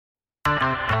You're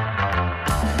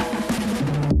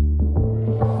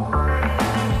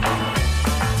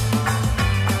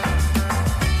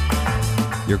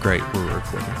great. We're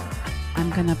recording. I'm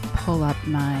going to pull up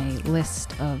my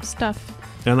list of stuff.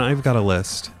 And I've got a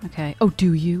list. Okay. Oh,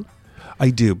 do you? I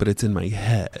do, but it's in my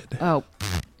head. Oh.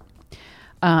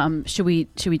 Should we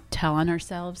tell on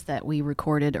ourselves that we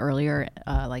recorded earlier,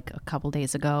 like a couple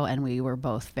days ago, and we were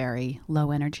both very low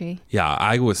energy? Yeah,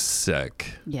 I was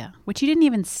sick. Yeah, which you didn't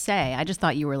even say. I just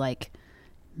thought you were like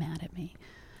mad at me.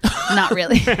 Not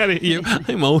really. Mad at you.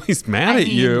 I'm always mad at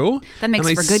you. That makes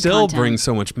and for I good still content. bring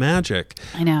so much magic.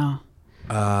 I know.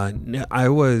 I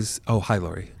was. Oh, hi,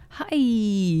 Lori. Hi.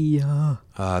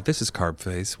 This is Carb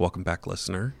Face. Welcome back,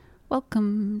 listener.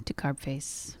 Welcome to Carb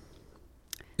Face.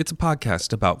 It's a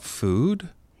podcast about food.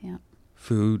 Yeah.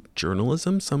 Food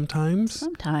journalism sometimes.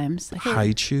 Sometimes.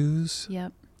 High chews.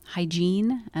 Yep.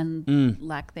 Hygiene and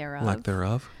lack thereof. Lack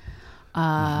thereof.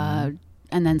 And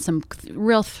then some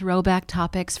real throwback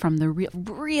topics from the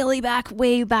really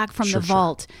way back from the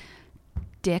vault.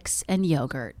 Dicks and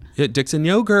yogurt. Yeah, Dicks and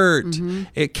yogurt. Mm-hmm.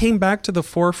 It came back to the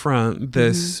forefront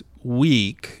this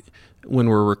week when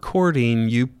we're recording.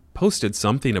 You posted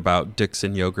something about Dicks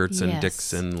and yogurts and Yes.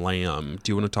 Dicks and lamb.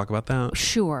 Do you want to talk about that?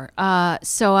 Sure.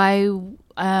 So I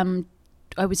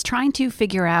was trying to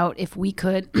figure out if we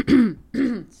could.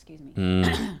 Excuse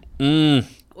me.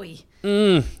 Oy.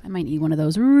 I might need one of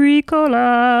those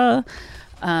Ricola.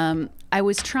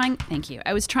 Thank you.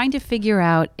 I was trying to figure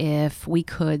out if we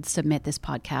could submit this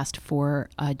podcast for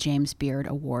a James Beard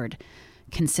Award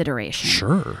consideration.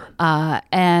 Sure.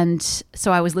 And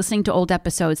so I was listening to old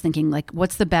episodes thinking like,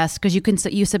 what's the best? Because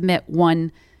you submit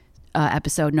one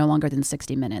episode no longer than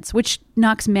 60 minutes, which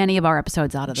knocks many of our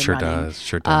episodes out of the running.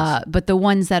 Sure does. But the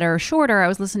ones that are shorter, I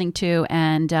was listening to,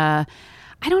 and I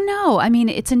don't know. I mean,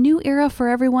 it's a new era for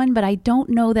everyone, but I don't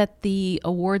know that the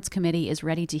awards committee is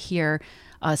ready to hear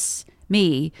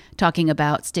me talking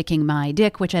about sticking my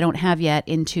dick, which I don't have yet,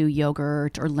 into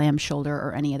yogurt or lamb shoulder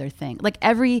or any other thing. Like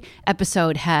every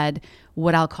episode had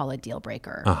what I'll call a deal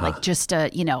breaker, like just a,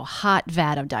 hot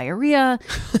vat of diarrhea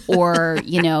or,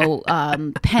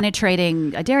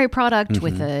 penetrating a dairy product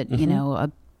with a,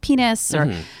 a penis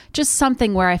or just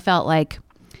something where I felt like,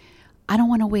 I don't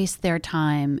want to waste their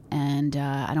time and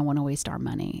I don't want to waste our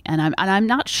money. And I'm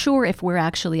not sure if we're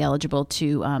actually eligible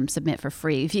to submit for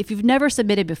free. If you've never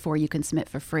submitted before, you can submit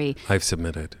for free. I've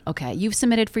submitted. Okay. You've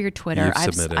submitted for your Twitter.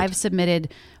 I've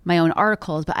submitted my own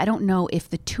articles, but I don't know if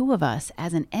the two of us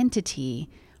as an entity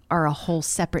are a whole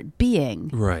separate being.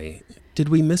 Right. Did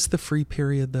we miss the free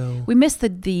period, though? We missed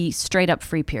the straight up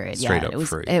free period. Straight up free.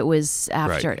 free. It was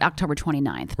after October 29th.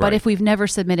 Right. But if we've never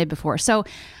submitted before. So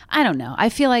I don't know. I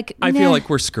feel like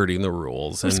we're skirting the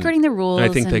rules. We're skirting the rules. I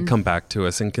think they come back to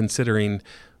us. And considering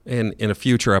in a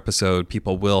future episode,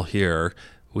 people will hear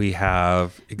we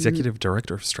have Executive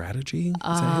Director of Strategy. Is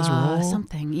that his role?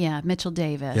 Something. Yeah. Mitchell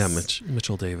Davis. Yeah,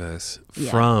 Mitchell Davis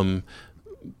from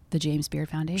the James Beard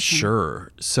Foundation.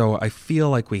 Sure. So I feel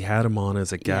like we had him on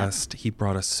as a guest. He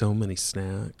brought us so many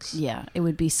snacks. Yeah, it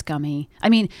would be scummy. I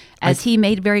mean, he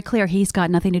made very clear, he's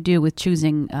got nothing to do with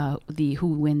choosing who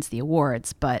wins the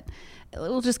awards, but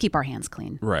we'll just keep our hands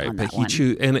clean. Right. On But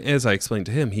that and as I explained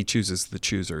to him, he chooses the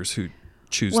choosers who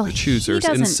choose the choosers.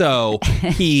 He and so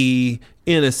he,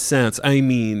 in a sense,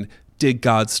 did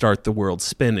God start the world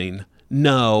spinning?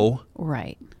 No.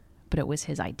 Right. But it was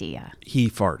his idea. He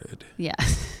farted. Yeah.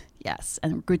 Yes.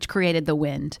 And which created the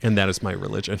wind. And that is my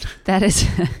religion. That is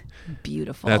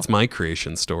beautiful. That's my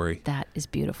creation story. That is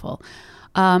beautiful.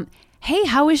 Hey,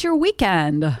 how was your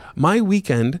weekend? My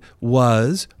weekend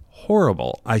was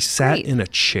horrible. I sat in a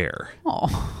chair.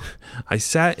 Oh. I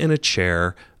sat in a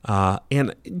chair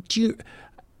and I've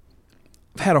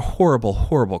had a horrible,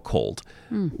 horrible cold,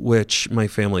 which my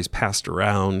family's passed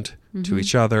around to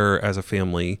each other as a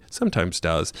family sometimes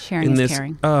does. Sharing is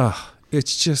caring.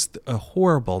 It's just a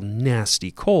horrible,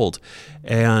 nasty cold.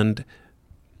 And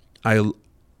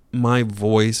my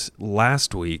voice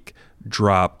last week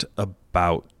dropped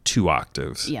about 2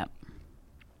 octaves. Yep.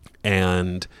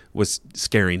 And was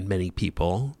scaring many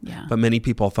people. Yeah. But many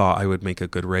people thought I would make a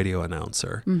good radio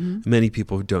announcer. Many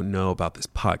people who don't know about this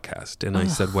podcast. And I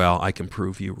said, well, I can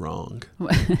prove you wrong.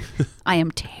 I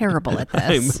am terrible at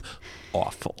this. I'm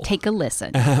awful. Take a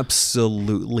listen.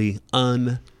 Absolutely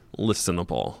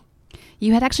unlistenable.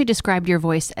 You had actually described your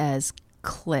voice as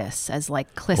Cliss, as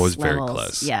like Cliss was levels. very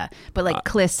Cliss. Yeah, but like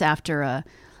Cliss after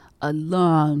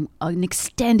an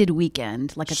extended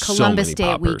weekend, like a Columbus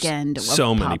Day weekend.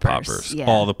 So many poppers. Yeah.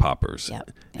 All the poppers.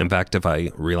 Yep. In fact, if I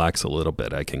relax a little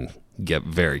bit, I can get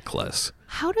very Cliss.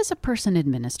 How does a person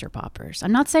administer poppers?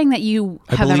 I'm not saying that you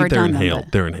have I believe ever they're done inhaled. them.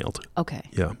 They're inhaled. Okay.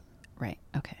 Yeah. Right.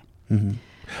 Okay.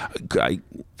 I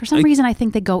For some reason, I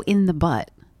think they go in the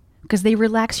butt because they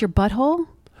relax your butthole.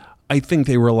 think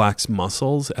they relax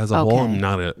muscles as a whole. Okay.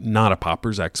 I'm not a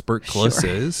poppers expert. Cliss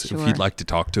is. Sure. If you'd like to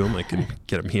talk to him, I can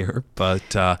get him here.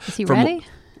 But Is he ready?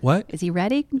 What? Is he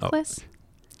ready, Cliss?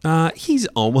 He's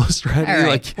almost ready. All right.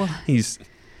 Like Well, he's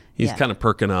yeah. kind of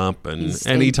perking up, and He's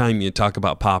anytime you talk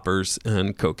about poppers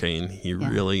and cocaine, he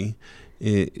really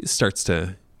starts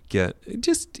to get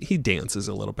he dances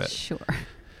a little bit. Sure.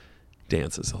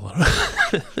 Dances a little.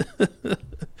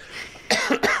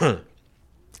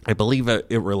 I believe it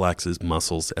relaxes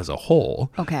muscles as a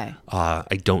whole. Okay.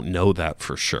 I don't know that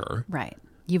for sure. Right.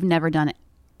 You've never done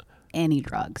any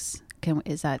drugs.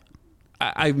 Is that?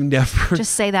 I've never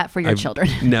Just say that for your children.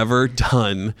 never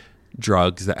done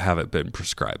drugs that haven't been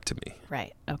prescribed to me.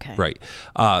 Right. Okay. Right.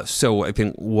 So I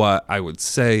think what I would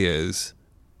say is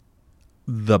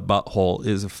the butthole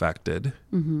is affected,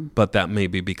 but that may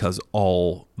be because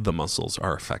all the muscles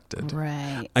are affected.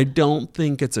 Right. I don't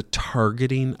think it's a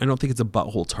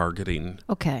butthole targeting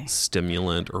Okay.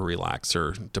 stimulant or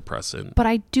relaxer, depressant. But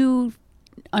I do,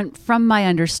 from my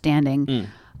understanding,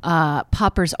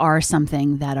 poppers are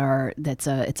something it's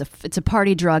a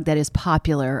party drug that is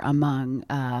popular among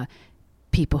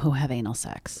people who have anal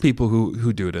sex. People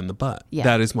who do it in the butt. Yeah.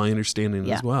 That is my understanding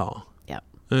as well. Yep.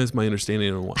 That is my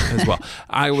understanding as well.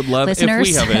 I would love Listeners.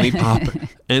 if we have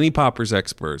any poppers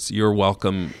experts. You're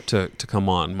welcome to come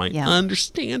on. My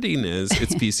understanding is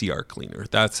it's VCR cleaner.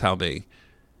 That's how they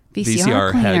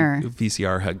VCR cleaner.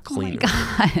 VCR head cleaner.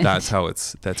 God. That's how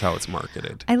it's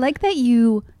marketed. I like that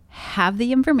you have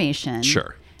the information.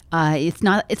 Sure. It's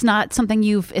not something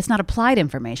it's not applied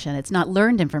information. It's not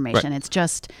learned information. Right. It's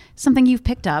just something you've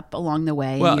picked up along the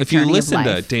way. Well, in your if you journey of listen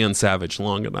to life. Dan Savage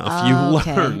long enough, Okay, you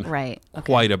learn right. Okay.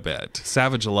 quite a bit.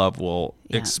 Savage Love will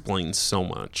explain so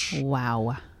much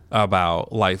Wow.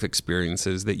 about life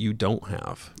experiences that you don't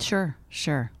have,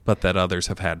 Sure. but that others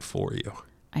have had for you.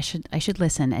 I should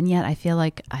listen, and yet I feel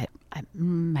like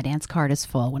my dance card is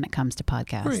full when it comes to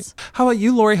podcasts. Right. How about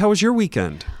you, Lori? How was your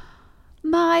weekend?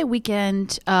 My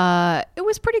weekend, it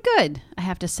was pretty good, I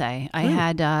have to say. I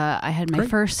had my Great.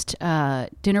 first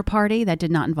dinner party that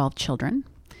did not involve children,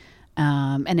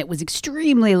 and it was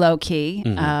extremely low key,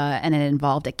 and it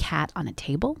involved a cat on a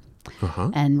table,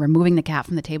 and removing the cat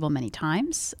from the table many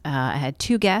times. I had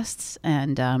 2 guests,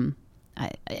 and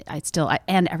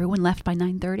and everyone left by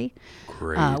 9:30.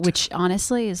 Great. Which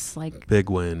honestly is like Big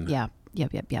win. yeah,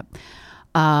 yep.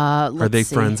 Are they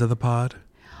friends of the pod?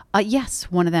 Yes,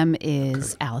 one of them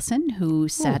is Allison, who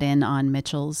sat in on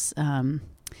Mitchell's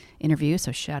interview.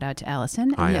 So shout out to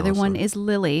Allison. Hi, And the other one Allison. is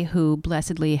Lily, who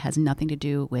blessedly has nothing to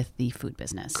do with the food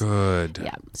business. Good.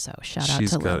 Yeah. So shout out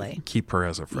She's to got Lily. keep her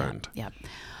as a friend. Yep.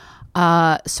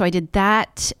 So I did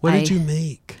that. What did you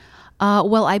make?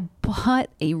 Well, I bought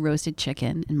a roasted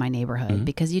chicken in my neighborhood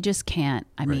because you just can't.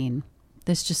 I mean,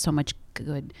 there's just so much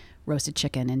good roasted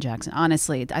chicken in Jackson.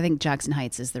 Honestly, I think Jackson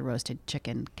Heights is the roasted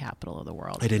chicken capital of the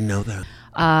world. I didn't know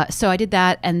that. So I did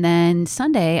that. And then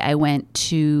Sunday, I went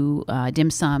to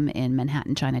Dim Sum in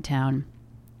Manhattan, Chinatown.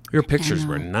 Your pictures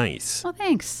were nice. Oh,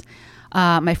 thanks.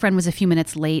 My friend was a few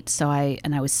minutes late, so I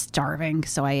was starving,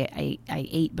 so I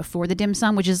ate before the dim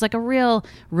sum, which is like a real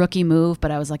rookie move.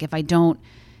 But I was like, if I don't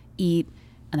eat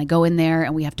and I go in there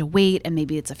and we have to wait and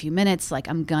maybe it's a few minutes, like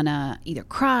I'm gonna either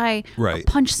cry or Right.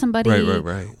 punch somebody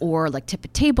Right. or like tip a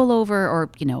table over or,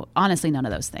 honestly, none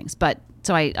of those things. But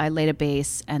so I laid a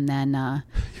base and then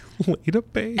Laid a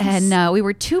base. and we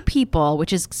were 2 people,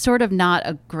 which is sort of not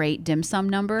a great dim sum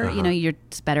number.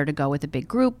 It's better to go with a big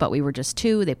group, but we were just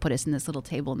 2. They put us in this little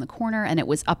table in the corner, and it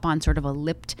was up on sort of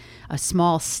a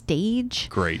small stage.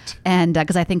 Great. And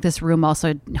because I think this room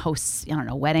also hosts,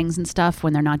 weddings and stuff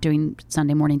when they're not doing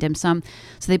Sunday morning dim sum.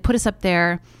 So they put us up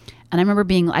there. And I remember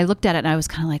I looked at it and I was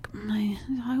kind of like,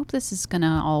 I hope this is going to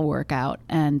all work out.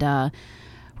 And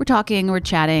we're talking, we're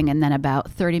chatting, and then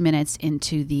about 30 minutes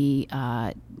into the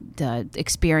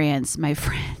experience, my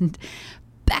friend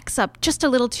backs up just a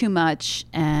little too much,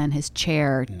 and his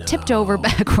chair tipped over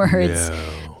backwards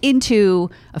into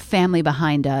a family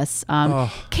behind us.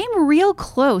 Came real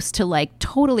close to like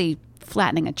totally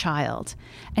flattening a child.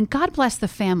 And God bless the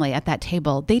family at that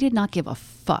table. They did not give a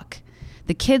fuck.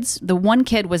 The one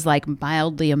kid was like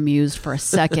mildly amused for a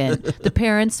second. The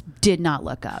parents did not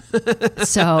look up.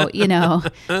 So,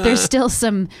 there's still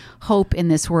some hope in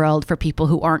this world for people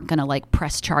who aren't going to like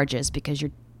press charges because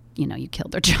you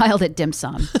killed their child at dim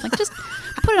sum. Like, just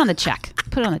put it on the check.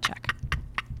 Put it on the check.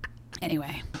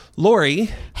 Anyway.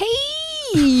 Lori. Hey!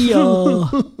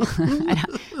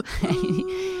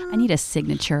 I need a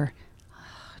signature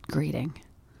greeting.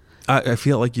 I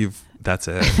feel like that's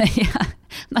it. Yeah.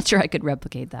 not sure I could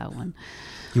replicate that one.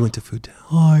 You went to Food Town.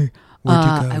 Hi. Where'd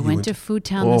you go? I went to Food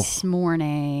Town this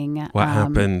morning. What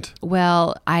happened?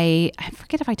 Well, I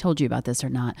forget if I told you about this or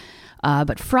not.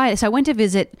 But Friday, so I went to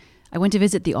visit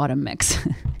the Autumn Mix,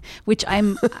 which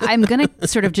I'm gonna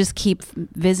sort of just keep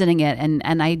visiting it,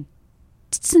 and I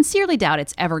sincerely doubt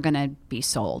it's ever gonna be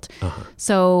sold.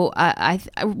 So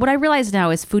what I realize now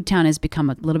is Food Town has become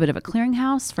a little bit of a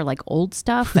clearinghouse for like old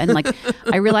stuff, and like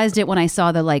I realized it when I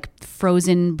saw the like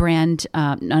Frozen brand.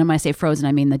 And when I say Frozen,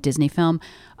 I mean the Disney film.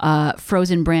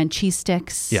 Frozen brand cheese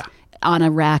sticks. Yeah. On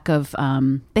a rack of,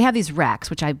 they have these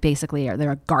racks, which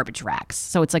they're garbage racks.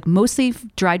 So it's like mostly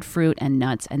dried fruit and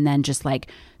nuts, and then just like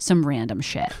some random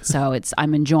shit. So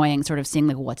I'm enjoying sort of seeing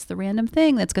like, what's the random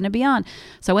thing that's going to be on?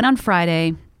 So I went on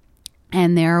Friday,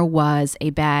 and there was a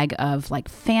bag of like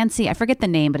fancy, I forget the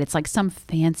name, but it's like some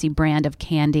fancy brand of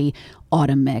candy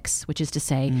Autumn Mix, which is to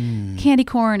say candy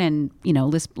corn and,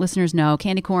 listeners know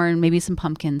candy corn, maybe some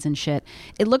pumpkins and shit.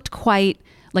 It looked quite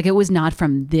like it was not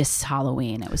from this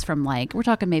Halloween. It was from like, we're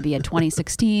talking maybe a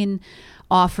 2016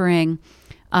 offering.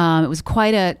 It was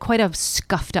quite a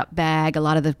scuffed up bag. A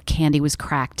lot of the candy was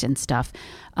cracked and stuff.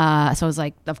 So I was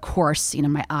like, of course,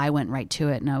 my eye went right to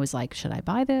it, and I was like, should I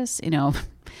buy this?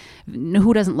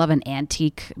 Who doesn't love an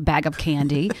antique bag of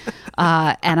candy?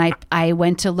 And I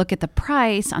went to look at the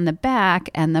price on the back,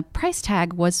 and the price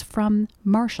tag was from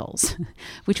Marshall's,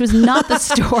 which was not the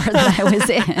store that I was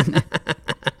in.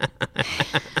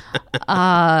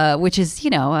 Which is,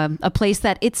 a place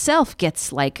that itself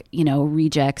gets like,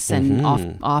 rejects and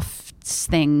off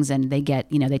things, and they get,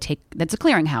 that's a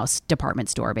clearinghouse department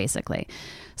store basically.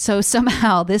 So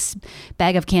somehow this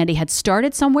bag of candy had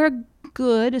started somewhere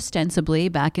good, ostensibly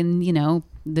back in,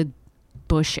 the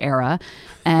Bush era,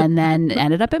 and then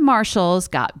ended up at Marshall's,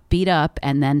 got beat up,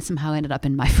 and then somehow ended up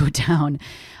in my Food Town.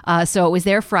 So it was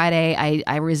there Friday.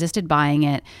 I resisted buying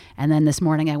it, and then this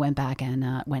morning I went back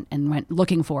and went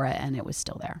looking for it, and it was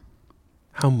still there.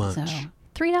 How much? So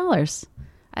 $3.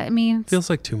 I mean, feels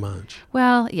like too much.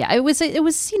 Well, yeah, it was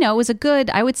a good,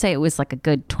 I would say it was like a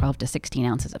good 12 to 16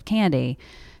 ounces of candy.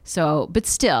 So, but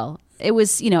still, it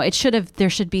was, there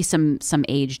should be some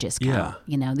age discount.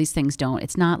 Yeah. These things don't,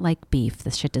 it's not like beef.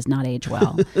 This shit does not age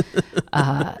well.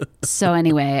 So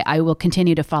anyway, I will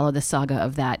continue to follow the saga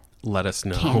of that. Let us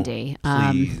know. Candy.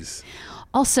 Please.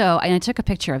 Also, and I took a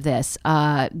picture of this,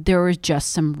 there were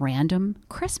just some random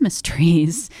Christmas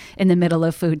trees in the middle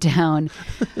of Food Town.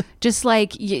 Just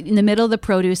like in the middle of the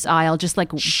produce aisle, just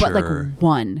like, Sure. but like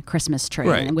one Christmas tree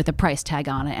Right. with a price tag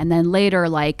on it. And then later,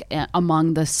 like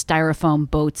among the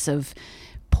styrofoam boats of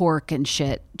pork and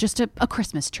shit, just a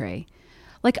Christmas tree.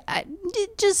 Like,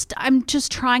 I'm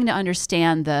just trying to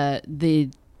understand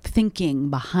the thinking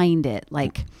behind it.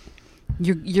 Like,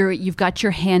 you've got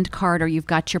your hand cart or you've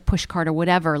got your push cart or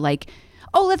whatever, like,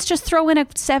 oh, let's just throw in a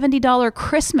 $70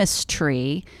 Christmas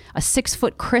tree, a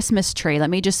 6-foot Christmas tree.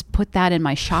 Let me just put that in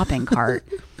my shopping cart.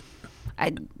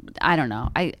 I don't know.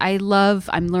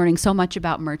 I'm learning so much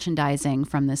about merchandising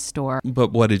from this store.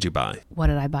 But what did you buy? What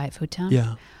did I buy at Food Town?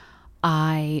 Yeah.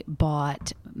 I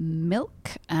bought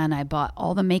milk, and I bought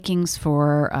all the makings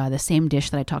for the same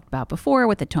dish that I talked about before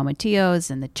with the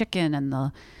tomatillos and the chicken and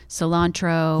the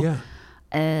cilantro. Yeah.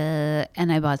 And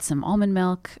I bought some almond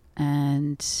milk,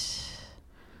 and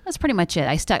that's pretty much it.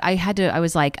 I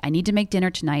was like, I need to make dinner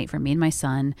tonight for me and my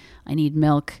son. I need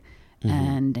milk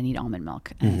and I need almond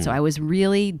milk. And so I was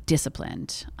really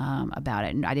disciplined about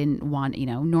it. And I didn't want,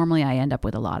 normally I end up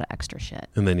with a lot of extra shit.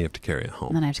 And then you have to carry it home.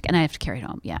 And then I have to carry it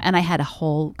home. Yeah. And I had a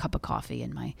whole cup of coffee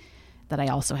that I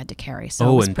also had to carry.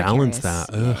 So and balance that.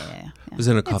 Yeah. It was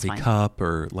in a coffee fine. cup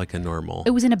or like a normal? It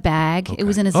was in a bag. Okay. It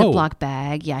was in a Ziploc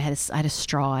bag. Yeah, I had a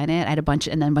straw in it. I had a bunch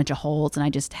of holes, and I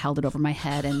just held it over my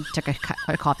head and took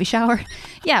a coffee shower.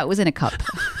 Yeah, it was in a cup.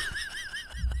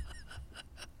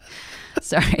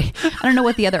 Sorry, I don't know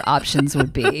what the other options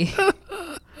would be.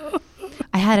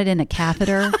 I had it in a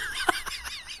catheter.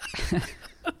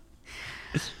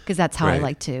 Because that's how I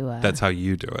like to. That's how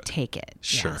you do it. Take it.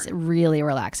 Sure. Yes, it really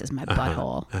relaxes my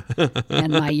butthole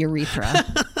and my urethra.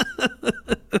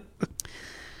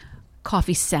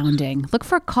 Coffee sounding. Look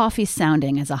for coffee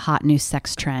sounding as a hot new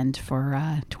sex trend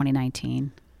for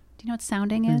 2019. Do you know what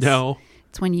sounding is? No.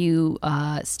 It's when you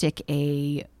stick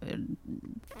a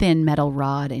thin metal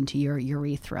rod into your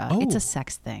urethra. Oh. It's a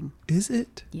sex thing. Is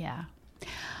it? Yeah.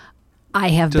 I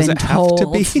have Does been it have told. to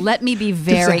be? Let me be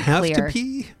very Does it have clear. to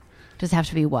be? Does it have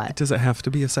to be what? Does it have to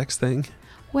be a sex thing?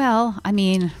 Well, I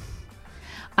mean,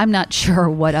 I'm not sure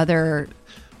what other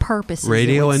purposes.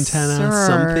 Radio it would antenna,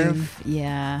 serve. something?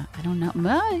 Yeah, I don't know.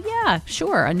 Yeah,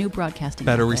 sure. A new broadcasting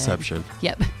Better method. reception.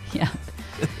 Yep.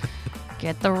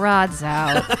 Get the rods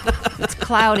out. It's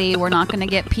cloudy. We're not going to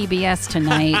get PBS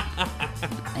tonight.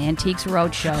 Antiques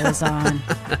Roadshow is on.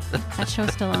 That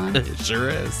show's still on? It sure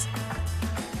is.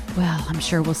 Well, I'm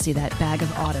sure we'll see that bag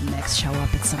of autumn mix show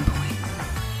up at some point.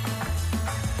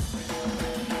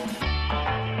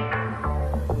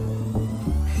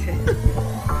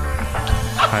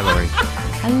 Hi, Lori.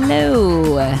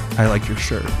 Hello. I like your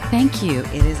shirt. Thank you.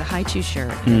 It is a Haichu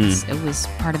shirt. It was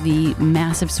part of the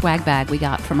massive swag bag we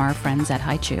got from our friends at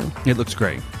Haichu. It looks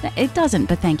great. It doesn't,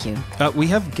 but thank you. We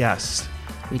have guests.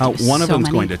 We do One of so them's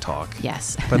many. going to talk.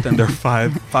 Yes. But then there are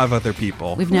five other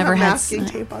people. We've never had masking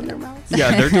tape on their mouths.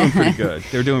 Yeah, they're doing pretty good.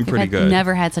 They're doing pretty good.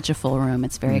 Never had such a full room.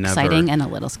 It's very Never. exciting and a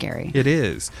little scary. It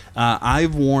is.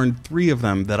 I've warned 3 of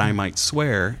them that I might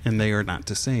swear, and they are not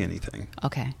to say anything.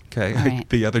 Okay. Okay. All right.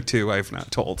 The other 2 I've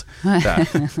not told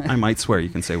that. I might swear. You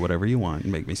can say whatever you want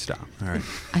and make me stop. All right.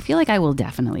 I feel like I will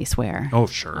definitely swear. Oh,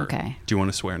 sure. Okay. Do you want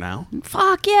to swear now?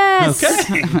 Fuck yes.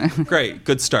 Okay. Great.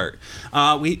 Good start.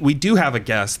 We do have a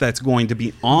guest that's going to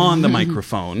be on the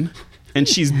microphone, and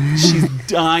she's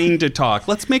dying to talk.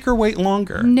 Let's make her wait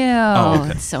longer. No. Oh,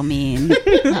 okay. It's so mean.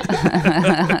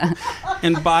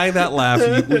 And by that laugh,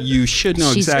 you should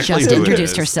know She's exactly just who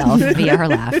introduced it is. herself via her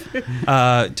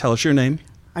laugh. Tell us your name,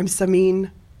 I'm Samin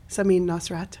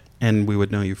Nasrat. and we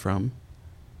would know you from.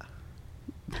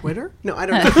 Twitter? No, I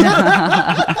don't know.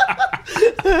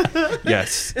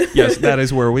 Yes, that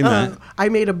is where we met. I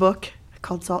made a book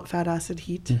called Salt, Fat, Acid,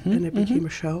 Heat, and it became a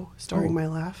show starring my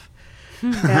laugh.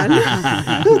 And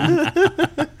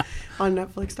on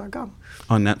Netflix.com.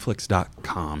 On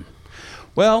Netflix.com.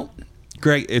 Well,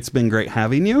 great. It's been great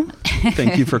having you.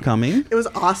 Thank you for coming. It was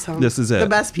awesome. This is it. The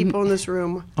best people in this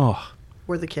room Oh,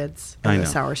 were the kids I and know.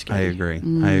 the sour skin. I agree.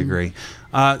 I agree.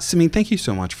 Samin, thank you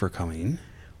so much for coming.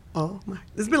 Oh my!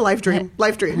 This has been a life dream.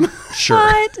 Life dream. Sure.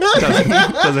 What?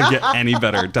 Doesn't get any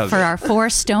better, does For it? our 4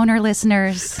 stoner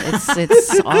listeners,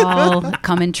 it's all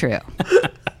coming true.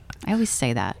 I always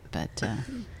say that, but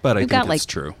But I we've think got it's like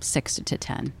true. 6 to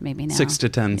 10 maybe now. 6 to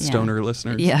 10 Yeah. stoner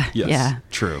listeners? Yeah, Yes. yeah.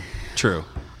 True.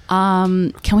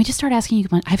 Can we just start asking you?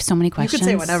 I have so many questions.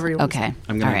 say whatever you want to Okay. say.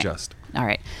 I'm going All to right. adjust. All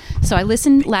right. So I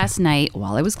listened last night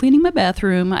while I was cleaning my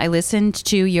bathroom. I listened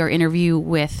to your interview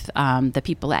with the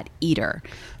people at Eater,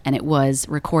 and it was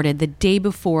recorded the day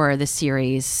before the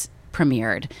series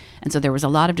premiered. And so there was a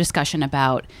lot of discussion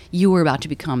about you were about to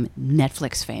become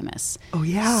Netflix famous. Oh,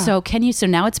 yeah. So so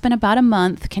now it's been about a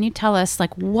month. Can you tell us,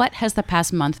 like, what has the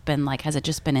past month been like? Has it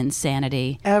just been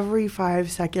insanity? Every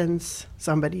 5 seconds,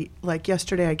 somebody, like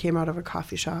yesterday, I came out of a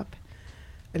coffee shop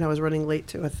and I was running late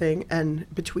to a thing, and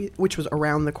which was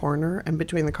around the corner, and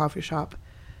between the coffee shop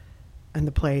and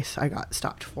the place, I got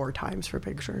stopped 4 times for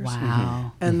pictures.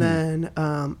 Wow. And then,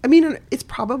 I mean, it's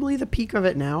probably the peak of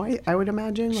it now, I would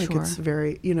imagine. Like, Sure. it's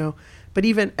very, but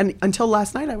even, and until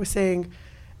last night, I was saying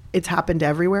it's happened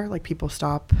everywhere. Like, people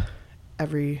stop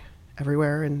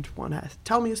everywhere and want to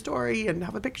tell me a story and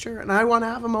have a picture, and I want to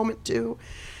have a moment too.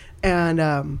 And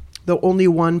the only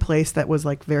one place that was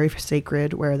like very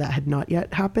sacred where that had not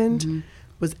yet happened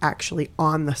was actually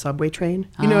on the subway train.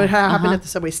 It happened at the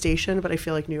subway station, but I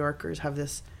feel like New Yorkers have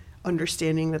this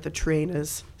understanding that the train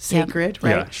is sacred,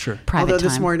 right? Yeah, sure. Private Although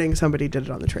this time. morning somebody did it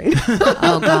on the train.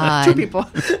 Oh, God. 2 people.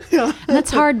 Yeah. And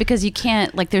that's hard because you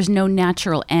can't, like, there's no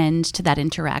natural end to that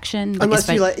interaction. Like, Unless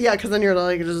you because then you're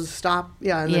like, just stop.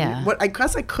 Yeah. And Yeah. Then I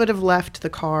guess I could have left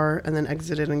the car and then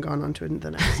exited and gone on to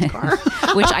the next car.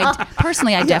 which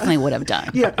I definitely would have done.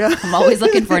 Yeah. I'm always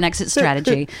looking for an exit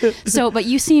strategy. So, but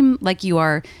you seem like you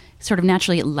are sort of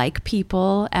naturally like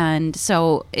people. And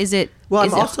so is it... Well,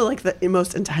 is I'm it- also like the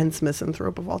most intense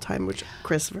misanthrope of all time, which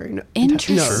Chris very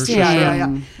Interesting. knows.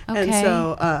 Yeah. Okay. And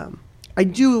so I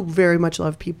do very much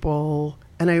love people,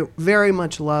 and I very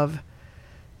much love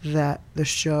that the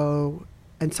show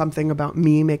and something about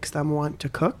me makes them want to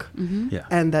cook, Yeah.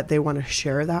 and that they want to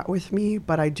share that with me.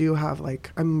 But I do have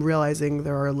I'm realizing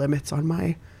there are limits on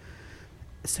my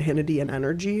sanity and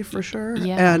energy for sure.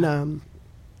 Yeah. And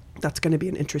that's going to be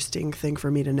an interesting thing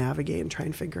for me to navigate and try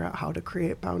and figure out how to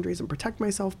create boundaries and protect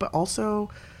myself, but also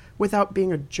without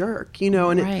being a jerk, And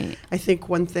Right. I think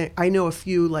one thing, I know a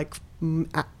few like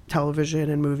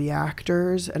television and movie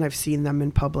actors, and I've seen them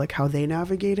in public, how they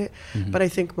navigate it. But I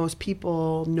think most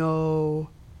people know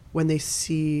when they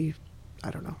see,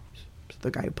 I don't know, the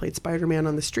guy who played Spider-Man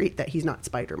on the street, that he's not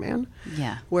Spider-Man.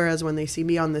 Yeah. Whereas when they see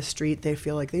me on the street, they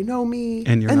feel like they know me.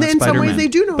 And you're and not then in some Spider-Man. ways they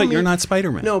do know me. But you're not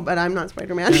Spider-Man. No, but I'm not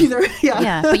Spider-Man either.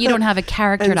 Yeah, but you don't have a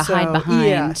character And to hide so, behind.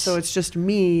 Yeah, so it's just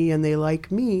me, and they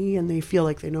like me, and they feel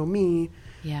like they know me.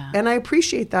 Yeah. And I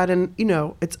appreciate that. And,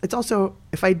 it's also,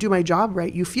 if I do my job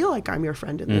right, you feel like I'm your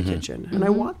friend in the kitchen. And I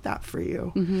want that for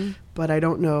you. But I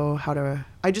don't know how to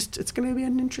it's going to be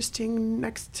an interesting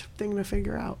next thing to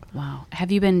figure out. Wow.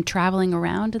 Have you been traveling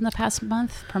around in the past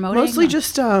month promoting? Mostly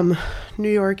just New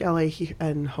York, LA,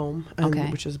 and home,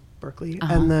 which is Berkeley.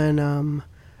 And then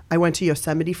I went to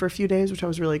Yosemite for a few days, which I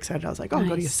was really excited. I was like, go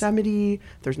to Yosemite.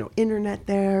 There's no internet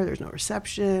there. There's no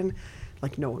reception.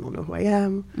 Like, no one will know who I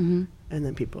am. Mm-hmm. And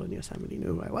then people in Yosemite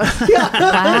knew who I was.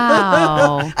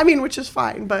 Wow. I mean, which is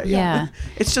fine, but yeah.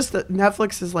 It's just that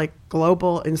Netflix is like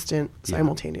global, instant,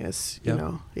 simultaneous, you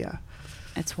know? Yeah.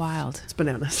 It's wild. It's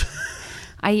bananas.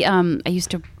 I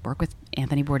used to work with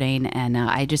Anthony Bourdain, and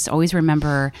I just always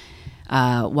remember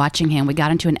watching him. We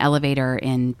got into an elevator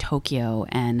in Tokyo,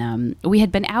 and we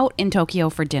had been out in Tokyo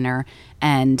for dinner,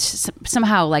 and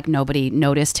somehow like nobody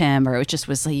noticed him, or it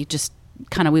was he just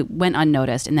kind of, we went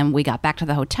unnoticed. And then we got back to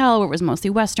the hotel where it was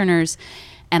mostly Westerners,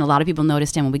 and a lot of people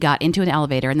noticed him when we got into an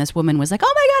elevator, and this woman was like,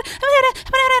 oh my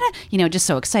God, you know, just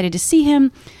so excited to see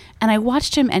him. And I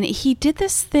watched him, and he did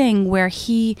this thing where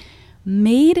he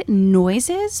made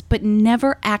noises but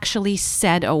never actually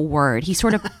said a word. He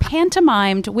sort of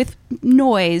pantomimed with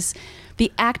noise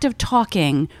the act of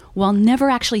talking while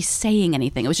never actually saying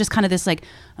anything. It was just kind of this like,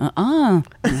 and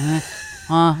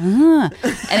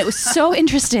it was so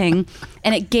interesting,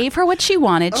 and it gave her what she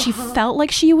wanted. She felt like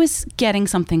she was getting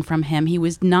something from him. He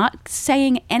was not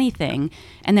saying anything.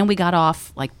 And then we got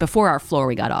off, like before our floor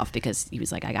we got off, because he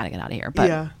was like, I gotta get out of here.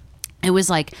 But it was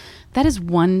like, that is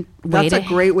one way That's a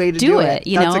great way to do it.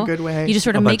 You That's know? a good way. You just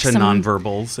sort of Bunch make of some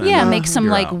nonverbals. And make some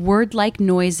you're like out. word-like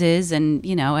noises, and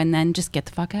you know, and then just get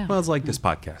the fuck out. Well, it's like this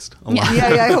podcast.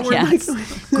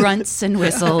 Yes. Grunts and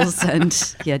whistles and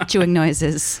chewing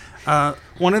noises.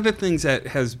 One of the things that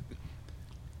has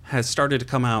started to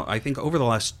come out, I think, over the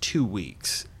last 2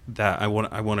 weeks that I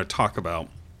want to talk about,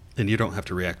 and you don't have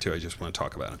to react to. I just want to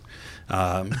talk about it.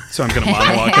 So I'm going to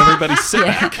monologue. Everybody, sit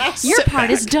back. Your Sit part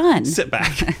back. is done. Sit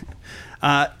back.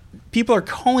 People are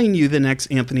calling you the next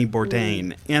Anthony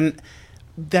Bourdain, and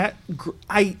that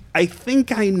I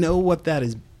think I know what that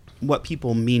is, what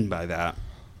people mean by that,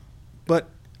 but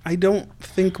I don't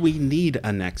think we need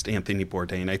a next Anthony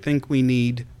Bourdain. I think we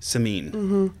need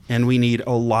Samin, and we need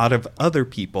a lot of other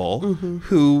people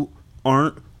who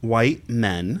aren't white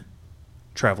men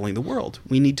traveling the world.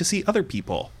 We need to see other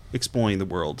people exploring the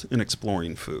world and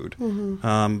exploring food.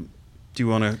 Do you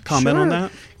want to comment on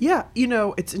that? Yeah, you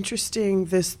know, it's interesting.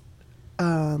 This,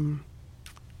 I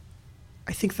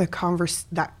think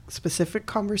that specific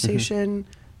conversation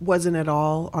wasn't at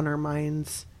all on our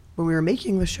minds when we were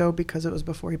making the show, because it was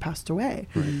before he passed away.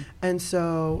 Right. And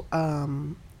so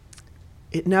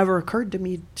it never occurred to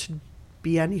me to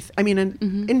be anything. I mean,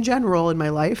 in general in my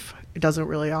life, it doesn't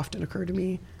really often occur to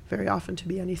me very often to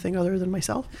be anything other than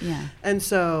myself. Yeah. And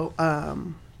so, I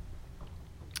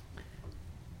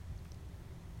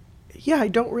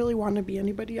don't really want to be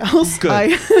anybody else. Good.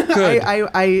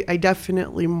 I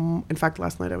definitely, in fact,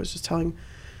 last night I was just telling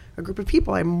a group of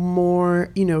people,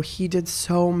 he did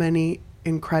so many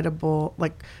incredible,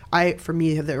 for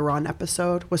me, the Iran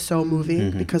episode was so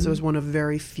moving because it was one of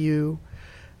very few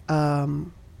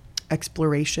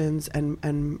explorations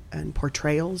and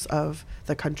portrayals of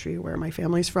the country where my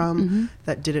family's from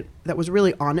that was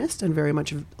really honest and very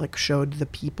much like showed the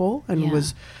people and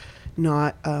was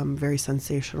not very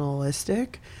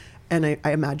sensationalistic. And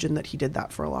I imagine that he did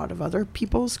that for a lot of other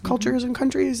people's cultures and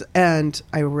countries, and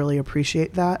I really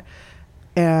appreciate that.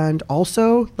 And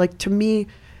also, like, to me,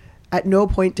 at no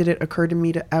point did it occur to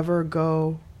me to ever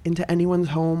go into anyone's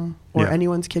home or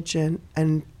anyone's kitchen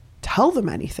and tell them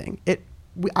anything.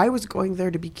 I was going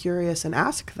there to be curious and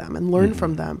ask them and learn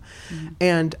from them.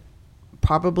 And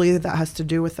probably that has to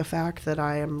do with the fact that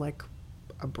I am like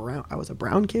I was a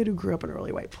brown kid who grew up in a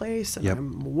really white place, and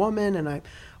I'm a woman, and I'm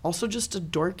also just a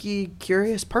dorky,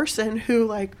 curious person who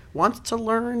like wants to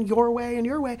learn your way and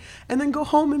your way, and then go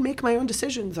home and make my own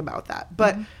decisions about that.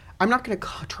 But I'm not going to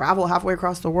travel halfway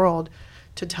across the world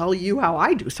to tell you how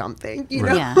I do something, you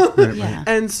know? Yeah.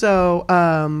 And so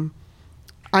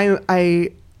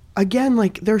I again,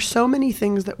 like, there's so many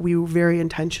things that we very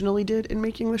intentionally did in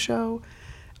making the show,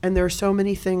 and there are so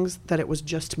many things that it was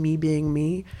just me being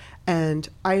me. And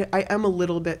I am a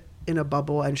little bit in a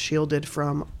bubble and shielded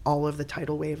from all of the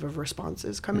tidal wave of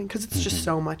responses coming, because it's just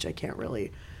so much, I can't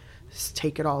really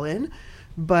take it all in.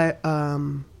 But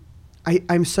I'm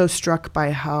so struck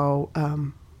by how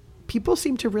people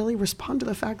seem to really respond to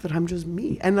the fact that I'm just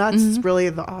me. And that's really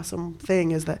the awesome thing,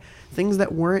 is that things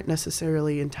that weren't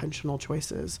necessarily intentional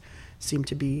choices seem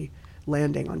to be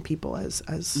landing on people as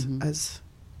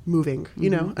moving, you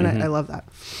know, and I love that.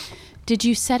 Did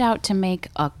you set out to make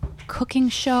a cooking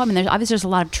show? I mean, there's a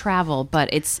lot of travel, but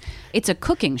it's a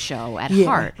cooking show at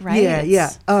heart, right?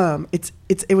 Yeah.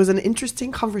 It was an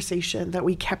interesting conversation that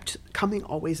we kept coming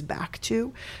always back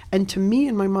to, and to me,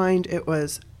 in my mind, it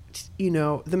was,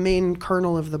 the main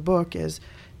kernel of the book is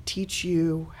teach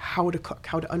you how to cook,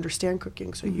 how to understand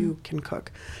cooking, so you can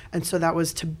cook, and so that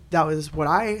was what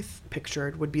I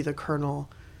pictured would be the kernel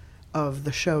of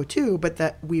the show too, but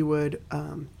that we would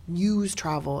use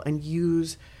travel and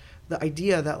use the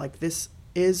idea that like this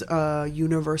is a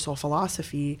universal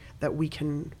philosophy that we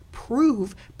can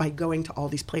prove by going to all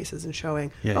these places and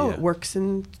showing, it works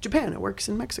in Japan, it works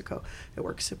in Mexico, it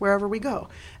works wherever we go.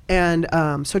 And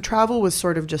so travel was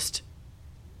sort of just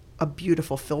a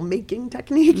beautiful filmmaking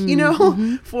technique,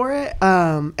 for it.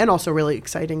 And also really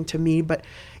exciting to me. But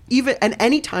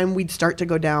any time we'd start to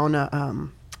go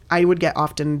down, I would get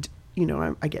often,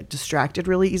 I get distracted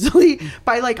really easily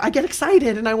by I get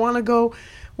excited and I want to go.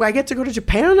 Well, I get to go to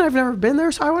Japan. I've never been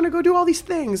there, so I want to go do all these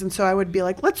things. And so I would be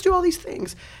like, let's do all these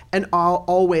things. And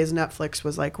always Netflix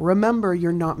was like, remember,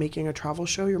 you're not making a travel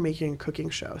show. You're making a cooking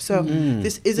show. So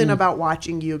this isn't about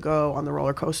watching you go on the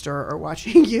roller coaster or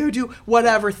watching you do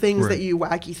whatever things that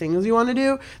wacky things you want to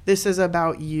do. This is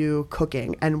about you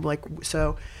cooking. And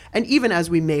and even as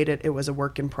we made it, it was a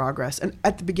work in progress. And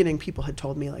at the beginning, people had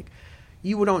told me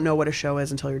you don't know what a show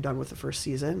is until you're done with the first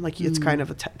season. It's kind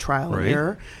of a trial and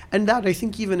error. And that, I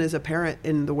think, even is apparent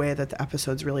in the way that the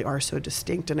episodes really are so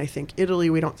distinct. And I think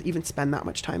Italy, we don't even spend that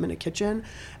much time in a kitchen.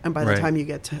 And by the time you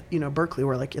get to, Berkeley,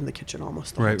 we're in the kitchen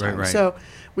almost the whole time. Right. So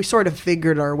we sort of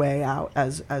figured our way out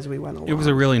as we went along. It was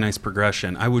a really nice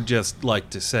progression. I would just like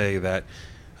to say that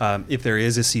if there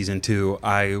is a season 2,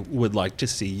 I would like to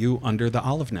see you under the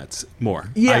olive nets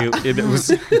more. Yeah. It was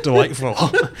delightful.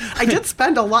 I did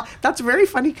spend a lot. That's very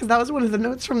funny because that was one of the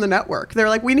notes from the network. They're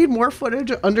like, we need more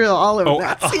footage under the olive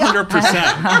nets.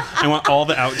 100%. I want all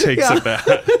the outtakes of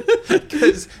that.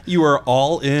 Because you are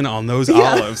all in on those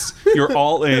olives. You're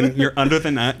all in. You're under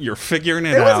the net. You're figuring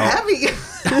it out. It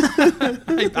was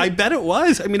heavy. I bet it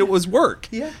was. I mean, it was work.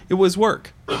 Yeah. It was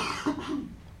work.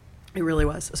 It really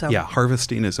was. So yeah,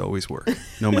 harvesting is always work,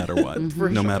 no matter what.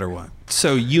 No matter what.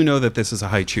 So that this is a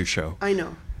Haichu show. I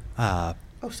know.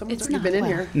 Someone's already been in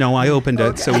here. No, I opened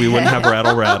it so we wouldn't have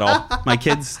rattle. My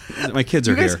kids are you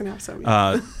here. Guys can have some.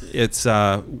 It's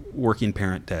Working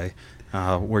Parent Day,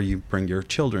 where you bring your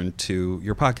children to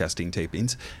your podcasting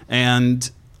tapings,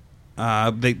 and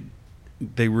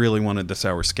they really wanted the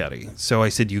sour sketty. So I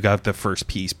said, you got the first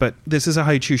piece, but this is a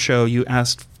Haichu show. You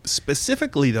asked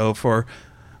specifically though for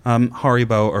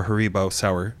Haribo or Haribo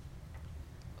sour.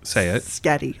 Say it.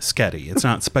 Sketty. Sketty. It's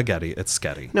not spaghetti. It's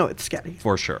sketty. No, it's sketty.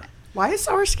 For sure. Why is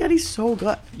sour sketty so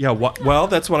good? Yeah. Well,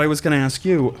 that's what I was going to ask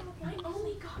you.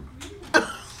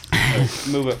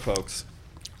 Move it, folks.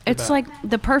 It's like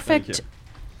the perfect.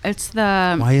 It's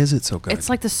the. Why is it so good? It's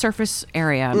like the surface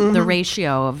area, the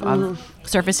ratio of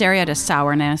surface area to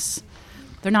sourness.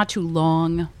 They're not too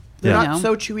long. They're not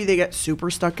so chewy they get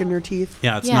super stuck in your teeth.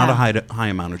 Yeah, it's not a high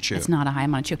amount of chew. It's not a high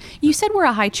amount of chew. You said we're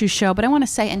a Haichu show, but I want to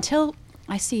say until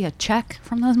I see a check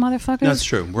from those motherfuckers. That's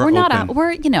true. We're not a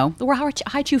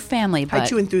Haichu family, but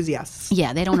Haichu enthusiasts.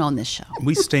 Yeah, they don't own this show.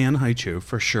 We stan Haichu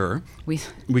for sure. We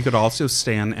could also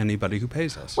stan anybody who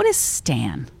pays us. What is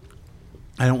stan?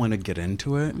 I don't want to get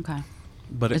into it. Okay.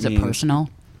 But is it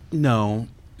personal? No,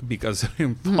 because it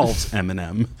involves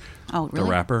Eminem. Oh, really?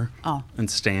 The rapper. Oh. And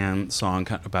Stan song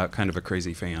about kind of a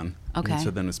crazy fan. Okay. And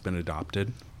so then it's been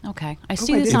adopted. Okay. I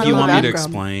see this on If you the want me to background.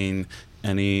 explain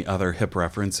any other hip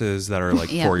references that are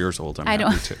 4 years old, I'm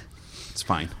happy to. It's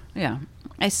fine. Yeah.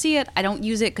 I see it. I don't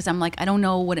use it because I'm like, I don't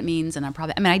know what it means. And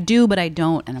I do, but I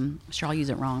don't. And I'm sure I'll use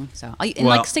it wrong. So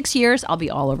in 6 years, I'll be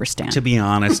all over Stan. To be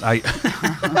honest,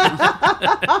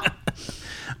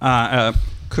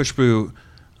 Khushbu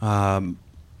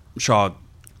Shaw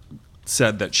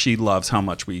said that she loves how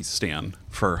much we stand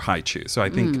for Haichu. So I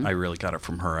think I really got it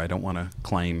from her. I don't want to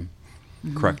claim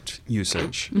correct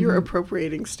usage. You're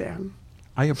appropriating Stan.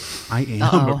 I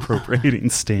am appropriating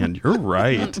Stan. You're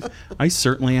right. I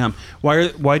certainly am.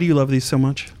 Why do you love these so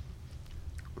much?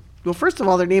 Well, first of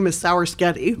all, their name is Sour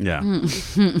Sketty. Yeah.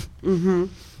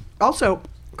 Also,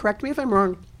 correct me if I'm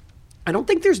wrong, I don't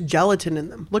think there's gelatin in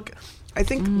them. Look, I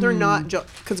think they're not,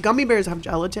 because gummy bears have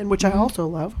gelatin, which I also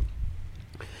love.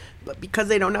 But because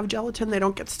they don't have gelatin, they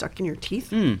don't get stuck in your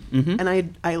teeth.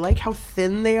 And I like how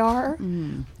thin they are.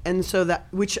 And so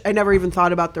which I never even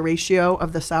thought about the ratio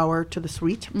of the sour to the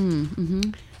sweet.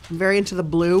 I'm very into the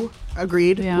blue.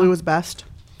 Agreed. Yeah. Blue is best.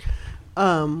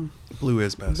 Blue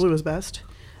is best. Blue is best.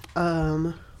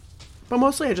 But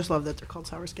mostly I just love that they're called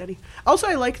sour spaghetti. Also,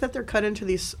 I like that they're cut into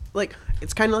these, like,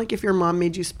 it's kind of like if your mom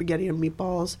made you spaghetti and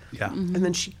meatballs. Yeah. And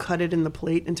then she cut it in the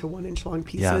plate into 1-inch long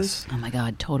pieces. Yes. Oh my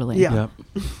God, totally. Yeah. Yep.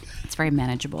 It's very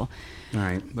manageable. All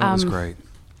right. That was great.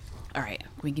 All right,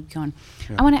 we keep going.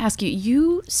 I want to ask you,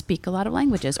 you speak a lot of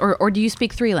languages, or do you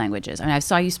speak 3 languages? I mean, I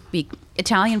saw you speak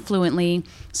Italian fluently,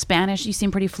 Spanish, you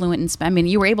seem pretty fluent in Spanish. I mean,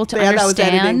 you were able to That was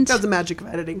editing. understand. That was the magic of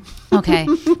editing. Okay.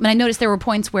 And I noticed there were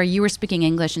points where you were speaking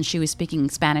English and she was speaking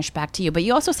Spanish back to you, but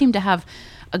you also seem to have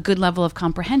a good level of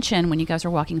comprehension when you guys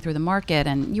were walking through the market,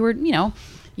 and you were,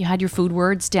 you had your food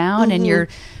words down and your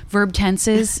verb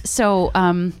tenses. So,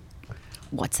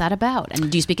 what's that about? And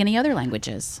do you speak any other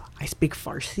languages? I speak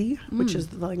Farsi, which is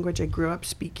the language I grew up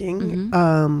speaking.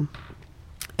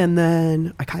 And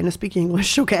then I kind of speak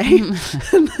English, okay?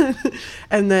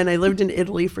 And then I lived in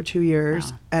Italy for 2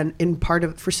 years. Wow.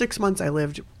 And for 6 months, I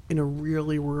lived in a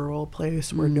really rural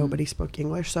place where nobody spoke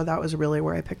English. So that was really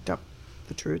where I picked up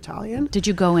the true Italian. Did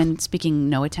you go in speaking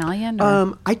no Italian?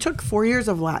 Or? I took 4 years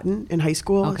of Latin in high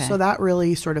school, Okay. so that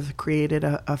really sort of created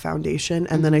a foundation.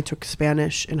 And then I took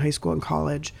Spanish in high school and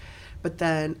college,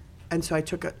 so I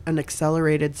took an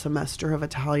accelerated semester of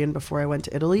Italian before I went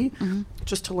to Italy,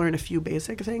 just to learn a few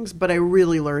basic things. But I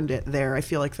really learned it there. I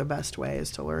feel like the best way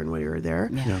is to learn when you're there.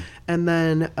 Yeah. And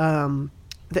then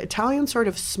the Italian sort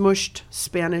of smushed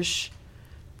Spanish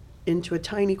into a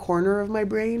tiny corner of my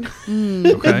brain.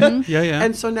 Okay. Yeah.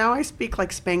 And so now I speak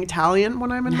like Spang-Italian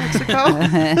when I'm in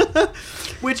Mexico,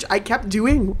 which I kept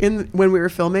doing when we were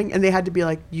filming. And they had to be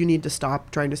like, you need to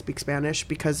stop trying to speak Spanish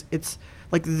because it's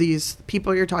like these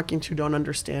people you're talking to don't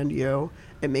understand you.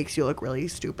 It makes you look really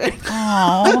stupid.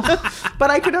 Oh.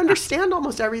 But I could understand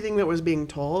almost everything that was being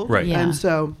told. Right. Yeah. And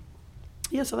so,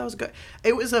 so that was good.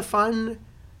 It was a fun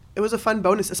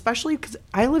bonus, especially because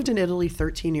I lived in Italy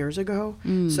 13 years ago.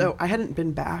 So I hadn't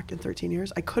been back in 13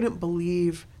 years. I couldn't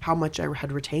believe how much I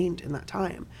had retained in that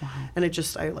time. Wow. And it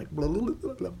just, I like, blah, blah,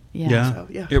 blah, blah. Yeah. So,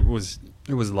 yeah. It was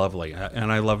lovely,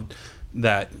 and I loved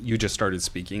that you just started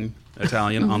speaking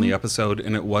Italian on the episode,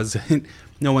 and it wasn't.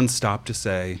 No one stopped to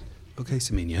say, "Okay,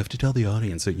 Samin, you have to tell the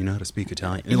audience that you know how to speak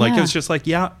Italian." And like it was just like,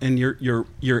 yeah, and you're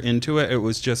into it. It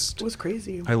was just. It was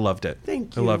crazy. I loved it.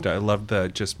 Thank I you. loved it. I loved the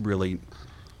just really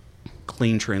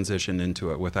clean transition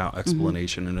into it without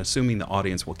explanation and assuming the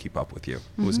audience will keep up with you.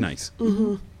 It was nice.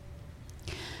 I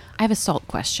have a salt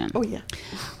question. Oh, yeah.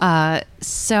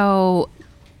 So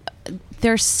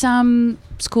there's some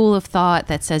school of thought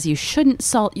that says you shouldn't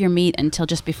salt your meat until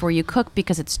just before you cook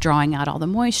because it's drawing out all the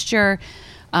moisture.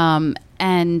 And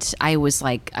I was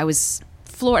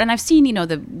floored. And I've seen,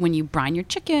 when you brine your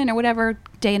chicken or whatever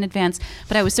day in advance,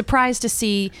 but I was surprised to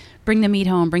see bring the meat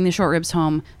home, bring the short ribs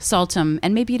home, salt them,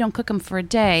 and maybe you don't cook them for a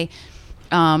day.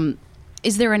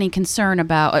 Is there any concern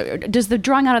about, does the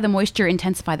drawing out of the moisture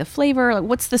intensify the flavor? Like,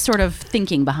 what's the sort of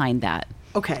thinking behind that?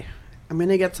 Okay. I'm going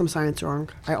to get some science wrong.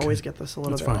 I always get this a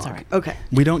little That's bit fine. wrong. All right. Okay.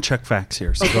 We don't check facts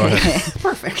here, so go ahead.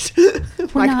 Perfect.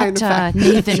 We're not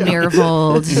Nathan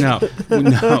Myhrvold.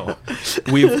 No.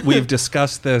 We've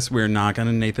discussed this. We're not going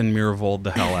to Nathan Myhrvold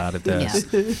the hell out of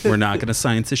this. We're not going to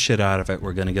science the shit out of it.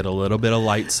 We're going to get a little bit of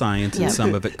light science, and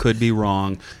some of it could be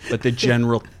wrong, but the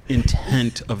general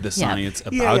intent of the science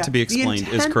about to be explained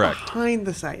is correct. Behind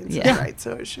the science is Yeah. right,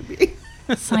 so it should be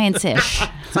Science-ish.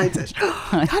 science-ish.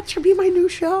 That should be my new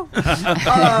show.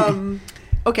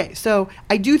 Okay, so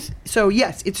I do. So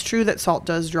yes, it's true that salt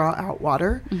does draw out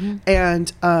water,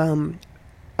 and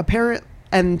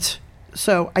and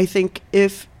so I think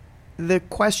if the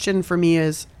question for me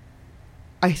is,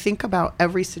 I think about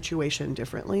every situation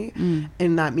differently,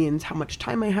 and that means how much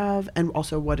time I have and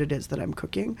also what it is that I'm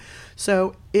cooking.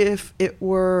 So if it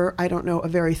were, I don't know, a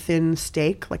very thin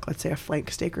steak, like let's say a flank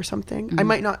steak or something, I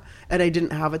might not, and I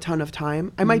didn't have a ton of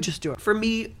time, I might just do it. For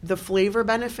me, the flavor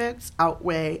benefits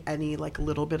outweigh any like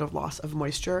little bit of loss of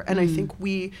moisture, and I think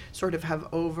we sort of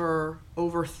have over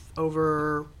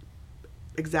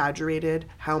exaggerated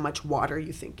how much water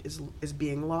you think is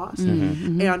being lost.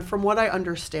 And from what I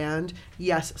understand,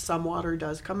 yes, some water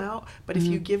does come out, but if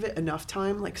you give it enough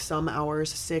time, like some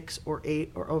hours, 6 or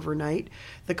 8 or overnight,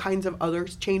 the kinds of other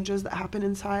changes that happen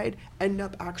inside end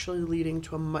up actually leading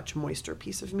to a much moister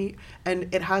piece of meat.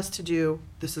 And it has to do,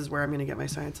 this is where I'm going to get my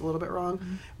science a little bit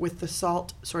wrong, with the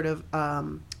salt sort of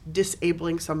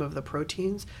disabling some of the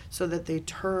proteins so that they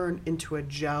turn into a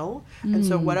gel. And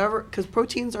so whatever, because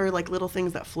proteins are like little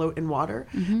things that float in water,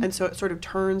 and so it sort of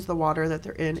turns the water that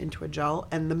they're in into a gel,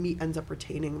 and the meat ends up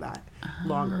retaining that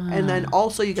longer. And then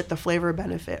also you get the flavor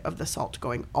benefit of the salt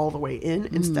going all the way in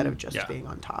instead of just being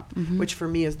on top, which for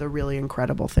me is the really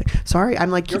incredible thing. Sorry,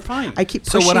 I'm like, You're fine. I keep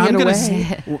So pushing what I'm it gonna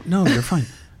away. no, you're fine.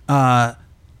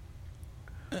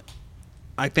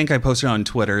 I think I posted on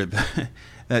Twitter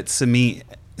that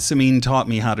Samin taught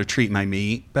me how to treat my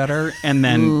meat better, and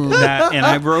then and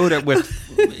I wrote it with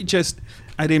just,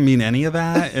 I didn't mean any of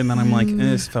that, and then I'm like,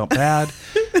 this felt bad.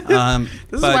 This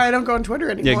is why I don't go on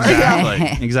Twitter anymore.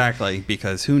 Exactly,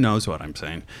 because who knows what I'm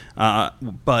saying.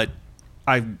 But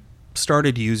I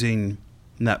started using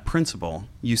that principle.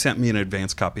 You sent me an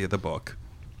advanced copy of the book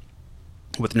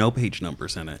with no page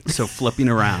numbers in it, so flipping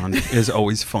around is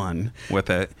always fun with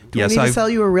it. Do I need to sell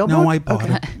you a real book? No, I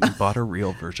bought a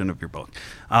real version of your book.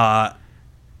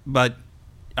 But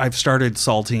I've started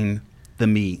salting the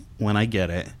meat when I get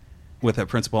it with that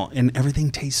principle, and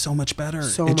everything tastes so much better.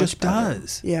 It just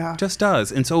does. Yeah. Just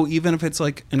does. And so even if it's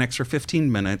like an extra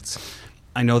 15 minutes,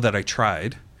 I know that I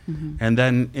tried. And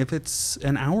then if it's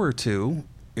an hour or two,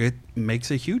 it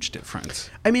makes a huge difference.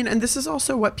 I mean, and this is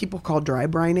also what people call dry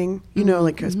brining, you know,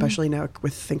 like especially now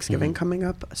with Thanksgiving coming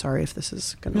up. Sorry if this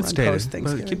is going to run post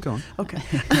Thanksgiving. Keep going. Okay.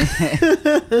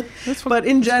 But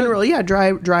in general,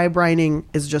 dry brining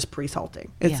is just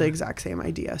pre-salting. It's the exact same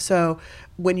idea. So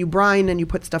when you brine and you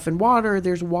put stuff in water,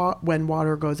 there's when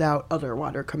water goes out, other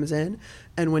water comes in.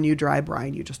 And when you dry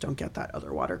brine, you just don't get that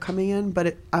other water coming in.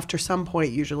 But after some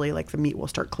point, usually like the meat will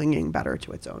start clinging better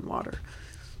to its own water.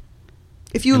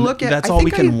 If you look at, that's all we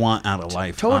can want out of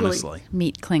life, honestly.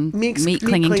 Meat clinging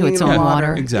to its own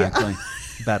water. Exactly.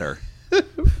 Better.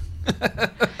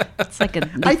 It's like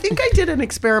I think I did an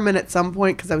experiment at some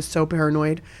point because I was so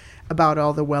paranoid about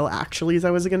all the actuallys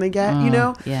I was going to get, you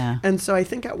know? Yeah. And so I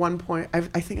think at one point, I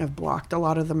think I've blocked a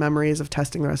lot of the memories of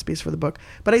testing the recipes for the book.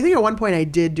 But I think at one point I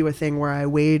did do a thing where I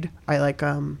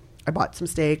bought some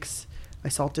steaks. I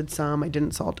salted some, I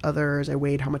didn't salt others. I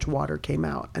weighed how much water came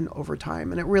out and over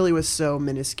time. And it really was so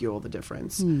minuscule, the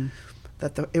difference,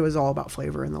 that it was all about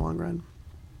flavor in the long run.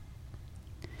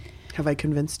 Have I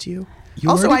convinced you?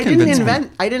 Also, I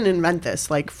didn't invent this.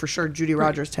 Like, for sure, Judy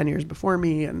Rogers 10 years before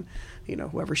me, and, you know,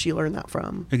 whoever she learned that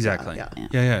from. Exactly.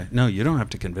 Yeah. No, you don't have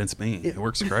to convince me. It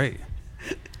works great.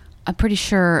 I'm pretty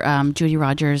sure Judy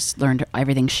Rogers learned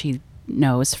everything she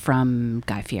knows from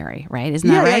Guy Fieri, right? Isn't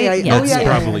that right? That's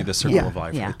probably the circle of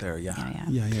life right there.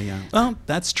 Yeah. Well,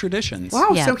 that's traditions.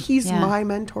 Wow, so he's my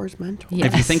mentor's mentor. Yes.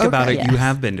 If you think about it, you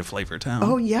have been to Flavortown.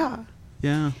 Oh, yeah.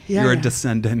 Yeah. You're a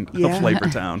descendant of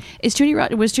Flavortown.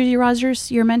 Was Judy Rogers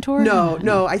your mentor?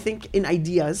 No. I think in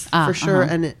ideas for sure,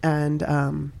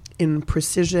 and in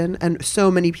precision, and so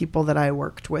many people that I had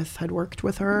worked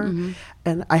with her,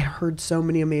 and I heard so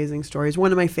many amazing stories.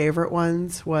 One of my favorite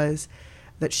ones was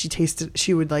that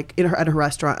she would like at her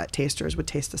restaurant at Tasters would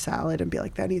taste a salad and be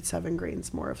like, that needs 7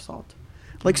 grains more of salt.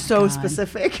 Like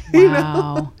specific. Wow. You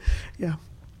know? Yeah.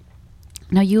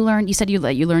 Now you said you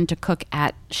learned to cook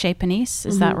at Chez Panisse,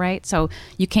 is that right? So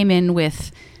you came in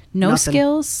with no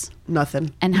skills?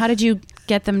 Nothing. And how did you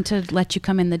get them to let you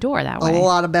come in the door that way? A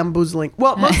lot of bamboozling.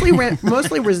 Well, mostly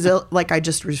like I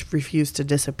just refused to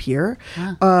disappear.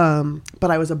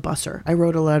 But I was a busser. I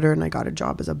wrote a letter and I got a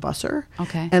job as a busser.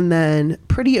 Okay. And then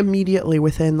pretty immediately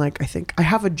within, like, I think I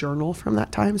have a journal from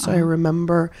that time. So I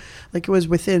remember, like, it was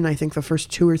within, I think, the first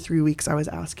 2 or 3 weeks I was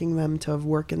asking them to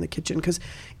work in the kitchen. Because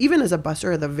even as a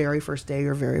busser, the very first day,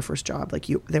 your very first job, like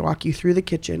they walk you through the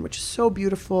kitchen, which is so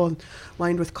beautiful and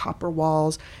lined with copper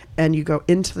walls. And you go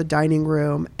into the dining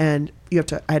room and I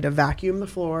had to vacuum the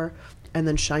floor and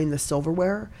then shine the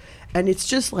silverware. And it's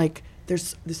just like,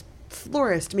 there's this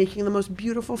florist making the most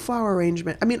beautiful flower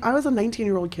arrangement. I mean, I was a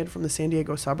 19-year-old kid from the San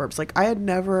Diego suburbs. Like, I had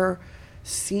never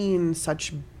seen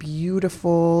such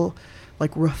beautiful,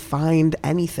 like, refined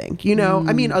anything, you know?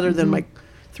 I mean, other than like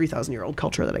 3,000-year-old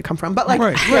culture that I come from, but like,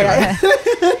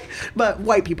 but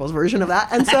white people's version of that.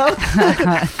 And so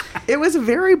it was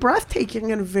very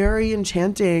breathtaking and very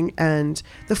enchanting. And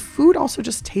the food also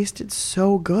just tasted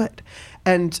so good.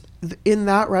 And in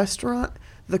that restaurant,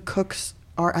 the cooks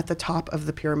are at the top of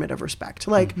the pyramid of respect.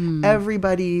 Like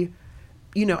everybody,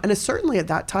 you know, and certainly at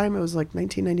that time, it was like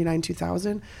 1999,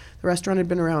 2000. The restaurant had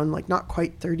been around like not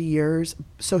quite 30 years.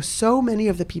 So many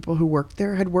of the people who worked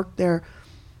there had worked there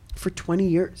for 20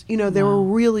 years. You know, they were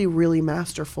really, really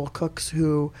masterful cooks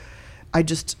who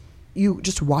just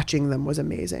watching them was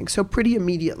amazing. So pretty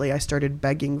immediately I started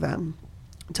begging them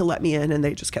to let me in, and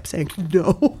they just kept saying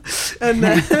no. And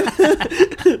then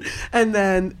and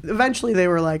then eventually they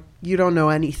were like, you don't know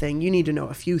anything. You need to know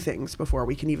a few things before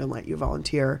we can even let you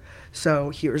volunteer.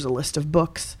 So here's a list of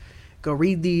books. Go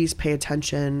read these, pay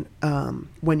attention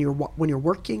when you're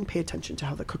working, pay attention to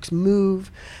how the cooks move,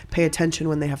 pay attention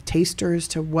when they have tasters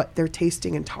to what they're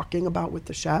tasting and talking about with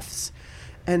the chefs,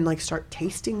 and like start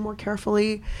tasting more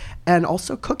carefully, and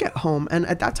also cook at home. And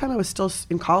at that time I was still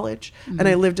in college and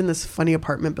I lived in this funny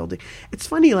apartment building. It's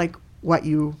funny like what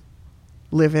you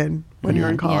live in when you're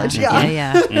in college.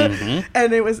 Yeah.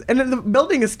 And and the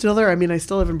building is still there. I mean, I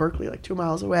still live in Berkeley, like 2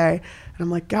 miles away. And I'm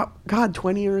like, God,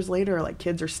 20 years later, like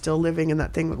kids are still living in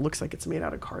that thing that looks like it's made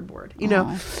out of cardboard, you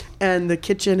know? And the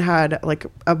kitchen had like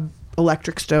a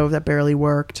electric stove that barely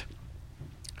worked.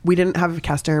 We didn't have a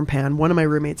cast iron pan. One of my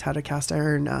roommates had a cast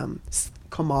iron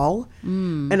Kamal,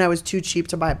 and I was too cheap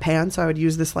to buy a pan, so I would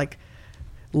use this like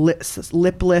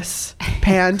lipless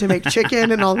pan to make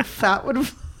chicken, and all the fat would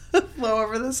flow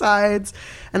over the sides.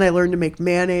 And I learned to make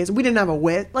mayonnaise. We didn't have a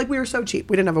whisk. Like, we were so cheap.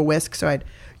 We didn't have a whisk, so I'd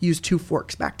use 2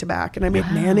 forks back to back, and I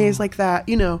made mayonnaise like that,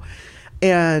 you know.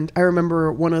 And I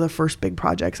remember one of the first big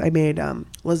projects I made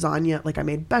lasagna. Like, I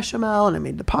made bechamel, and I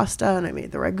made the pasta, and I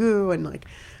made the ragu, and like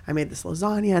I made this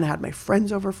lasagna, and I had my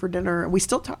friends over for dinner. And we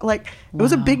still talk, like, it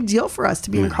was a big deal for us to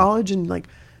be in college and like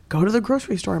go to the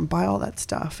grocery store and buy all that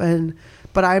stuff.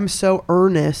 But I'm so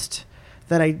earnest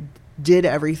that I did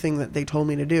everything that they told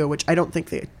me to do, which I don't think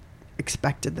they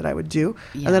expected that I would do.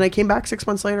 And then I came back 6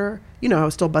 months later, you know, I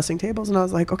was still bussing tables, and I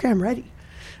was like, okay, I'm ready.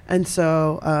 And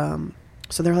so,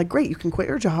 so they're like, great, you can quit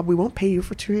your job. We won't pay you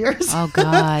for 2 years. Oh,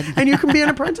 God. And you can be an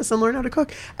apprentice and learn how to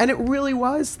cook. And it really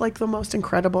was like the most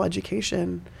incredible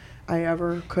education I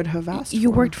ever could have asked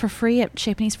You for. worked for free at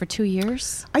Chez Panisse for 2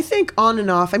 years? I think on and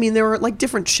off. I mean, there were like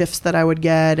different shifts that I would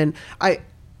get, and I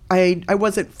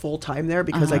wasn't full time there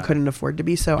because I couldn't afford to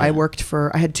be. So I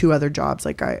had 2 other jobs.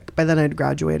 Like, by then I'd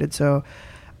graduated, so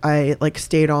I like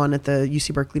stayed on at the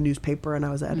UC Berkeley newspaper, and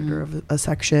I was the editor of a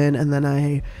section. And then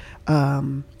I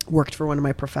worked for one of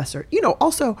my professors. You know,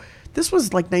 also this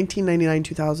was like 1999,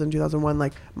 2000, 2001.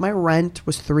 Like, my rent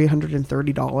was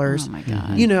 $330. Oh my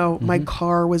God. You know, my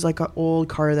car was like an old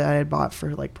car that I had bought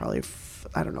for like probably,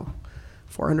 I don't know,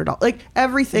 $400. Like,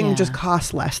 everything just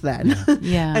cost less then.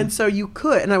 Yeah. And so you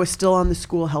could, and I was still on the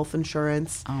school health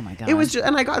insurance. Oh my God. It was just,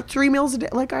 and I got 3 meals a day.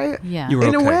 Like, Yeah. You were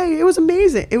in a okay. way, it was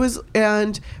amazing. It was,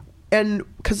 and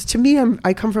because to me,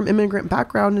 I come from immigrant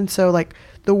background, and so like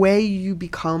the way you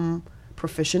become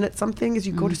proficient at something is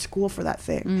you go to school for that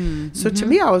thing. So to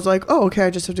me, I was like, oh, okay, I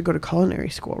just have to go to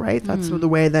culinary school, right? That's the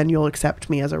way then you'll accept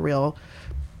me as a real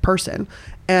person.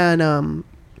 And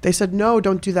they said, no,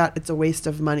 don't do that. It's a waste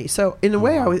of money. So in a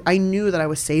way, I knew that I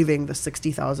was saving the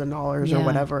 $60,000 or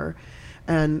whatever.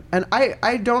 And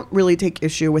I don't really take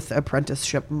issue with the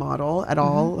apprenticeship model at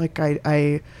all. Like,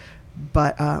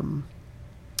 but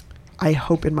I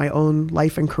hope in my own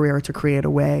life and career to create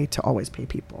a way to always pay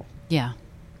people. Yeah.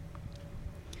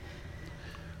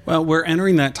 Well, we're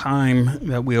entering that time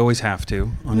that we always have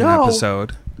to on an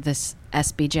episode. This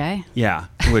SBJ? Yeah,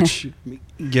 which,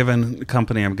 given the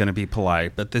company, I'm going to be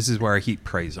polite, but this is where I heap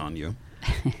praise on you.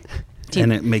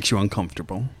 And it makes you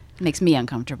uncomfortable. It makes me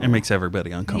uncomfortable. It makes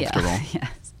everybody uncomfortable. Yeah.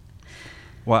 Yes.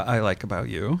 What I like about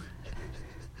you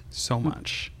so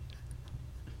much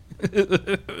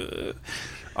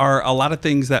are a lot of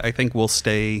things that I think will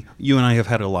stay. You and I have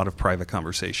had a lot of private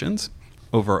conversations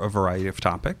over a variety of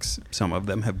topics. Some of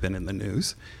them have been in the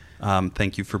news.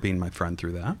 Thank you for being my friend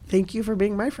through that. Thank you for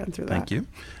being my friend through that. Thank you.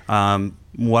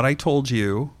 What I told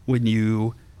you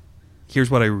here's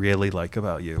what I really like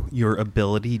about you. Your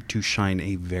ability to shine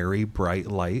a very bright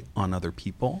light on other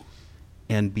people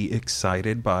and be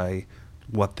excited by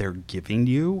what they're giving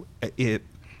you.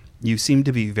 You seem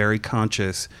to be very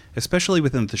conscious, especially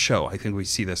within the show. I think we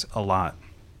see this a lot.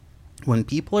 When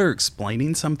people are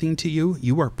explaining something to you,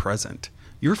 you are present.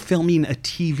 You're filming a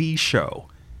TV show,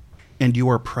 and you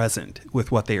are present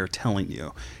with what they are telling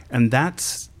you. And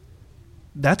that's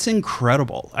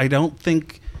incredible. I don't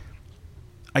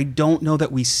know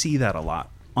that we see that a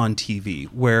lot on TV,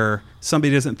 where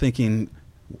somebody isn't thinking,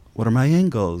 what are my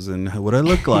angles and what do I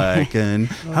look like and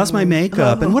how's my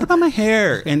makeup and what about my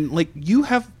hair? And like, you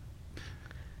have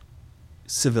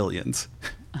civilians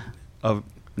of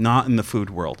not in the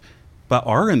food world, but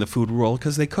are in the food world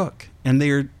because they cook, and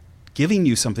they're giving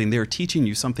you something, they're teaching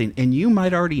you something, and you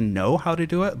might already know how to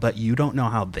do it, but you don't know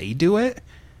how they do it.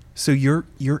 So you're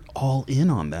all in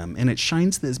on them, and it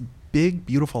shines this big,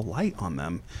 beautiful light on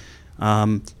them.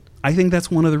 I think that's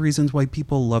one of the reasons why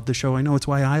people love the show. I know it's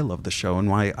why I love the show and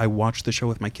why I watch the show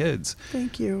with my kids.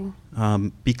 Thank you.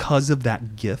 Because of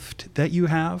that gift that you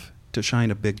have to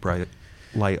shine a big, bright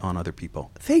light on other people.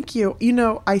 Thank you. You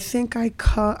know, I think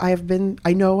I've been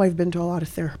to a lot of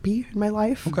therapy in my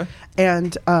life. Okay.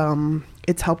 And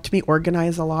it's helped me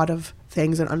organize a lot of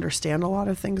things and understand a lot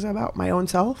of things about my own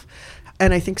self.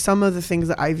 And I think some of the things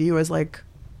that I view as like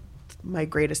my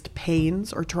greatest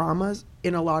pains or traumas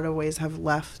in a lot of ways have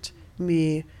left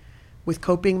me with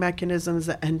coping mechanisms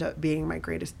that end up being my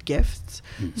greatest gifts.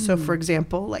 Mm-hmm. So for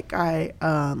example, like I've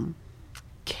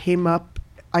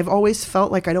always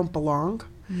felt like I don't belong.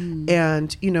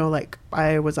 And, you know, like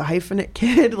I was a hyphenate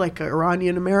kid, like an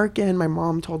Iranian American. My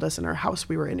mom told us in our house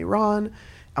we were in Iran.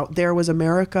 Out there was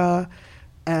America.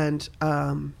 And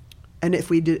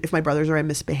if my brothers or I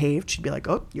misbehaved, she'd be like,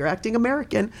 "Oh, you're acting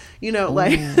American," you know,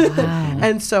 like. Wow.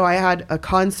 And so I had a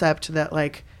concept that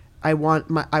like I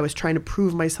was trying to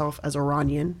prove myself as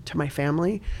Iranian to my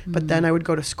family, but then I would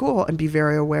go to school and be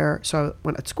very aware. So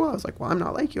when at school, I was like, "Well, I'm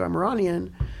not like you. I'm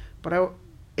Iranian," but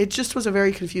it just was a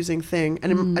very confusing thing.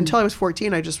 And until I was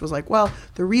 14, I just was like, well,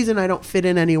 the reason I don't fit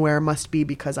in anywhere must be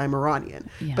because I'm Iranian.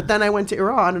 Yeah. But then I went to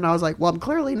Iran and I was like, well, I'm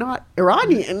clearly not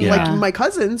Iranian. Yeah. Like my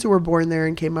cousins who were born there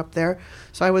and came up there.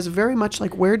 So I was very much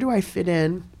like, where do I fit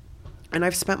in? And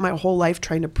I've spent my whole life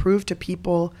trying to prove to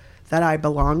people that I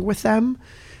belong with them,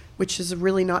 which is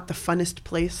really not the funnest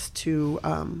place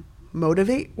to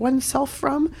motivate oneself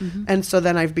from. And so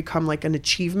then I've become like an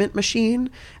achievement machine.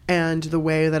 And the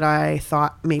way that I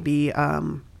thought maybe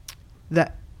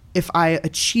that if I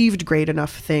achieved great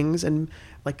enough things and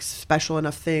like special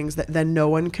enough things, that then no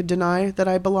one could deny that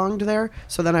I belonged there.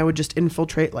 So then I would just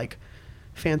infiltrate like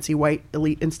fancy white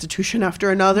elite institution after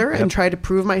another and try to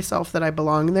prove myself that I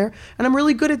belong there. And I'm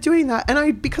really good at doing that. And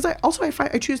I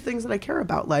choose things that I care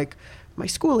about, like my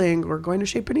schooling or going to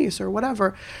Chez Panisse or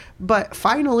whatever. But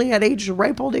finally, at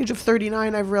ripe old age of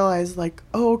 39, I've realized like,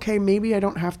 oh, okay, maybe I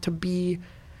don't have to be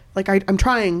like, I'm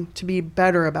trying to be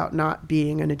better about not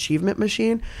being an achievement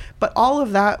machine. But all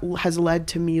of that has led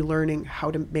to me learning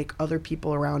how to make other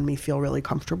people around me feel really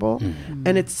comfortable.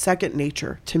 And it's second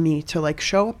nature to me to like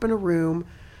show up in a room,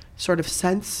 sort of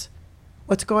sense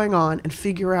what's going on and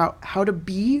figure out how to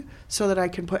be so that I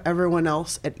can put everyone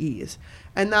else at ease.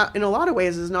 And that in a lot of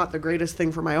ways is not the greatest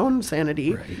thing for my own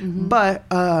sanity, but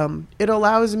it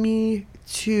allows me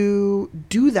to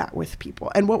do that with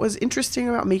people. And what was interesting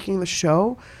about making the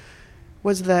show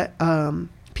was that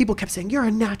people kept saying, "You're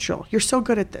a natural. You're so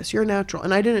good at this. You're a natural."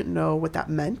 And I didn't know what that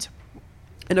meant.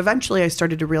 And eventually I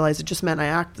started to realize it just meant I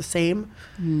act the same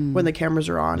when the cameras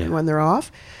are on and when they're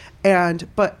off. And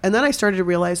then I started to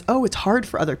realize, oh, it's hard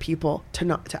for other people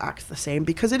to act the same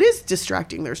because it is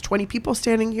distracting. There's 20 people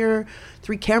standing here,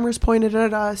 3 cameras pointed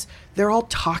at us. They're all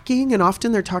talking, and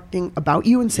often they're talking about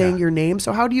you and saying your name.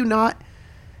 So how do you not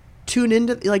tune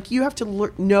into, like, you have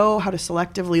to know how to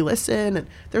selectively listen, and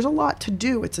there's a lot to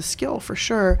do. It's a skill for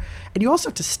sure. And you also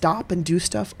have to stop and do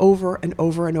stuff over and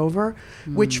over and over,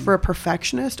 which for a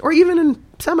perfectionist or even a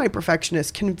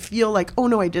semi-perfectionist can feel like, oh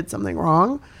no, I did something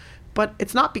wrong. But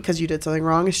it's not because you did something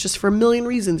wrong. It's just for a million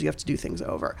reasons you have to do things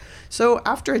over. So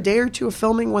after a day or two of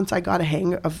filming, once I got a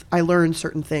hang of, I learned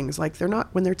certain things. Like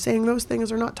when they're saying those things,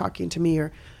 they're not talking to me,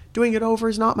 or doing it over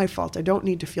is not my fault. I don't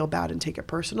need to feel bad and take it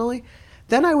personally.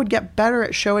 Then I would get better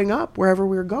at showing up wherever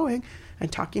we were going and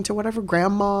talking to whatever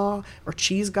grandma or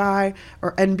cheese guy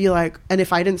and be like, and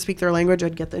if I didn't speak their language,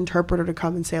 I'd get the interpreter to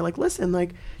come and say like, listen,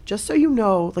 like, just so you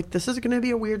know, like, this is going to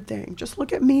be a weird thing. Just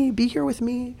look at me, be here with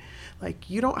me. Like,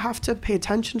 you don't have to pay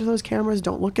attention to those cameras.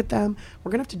 Don't look at them. We're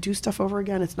going to have to do stuff over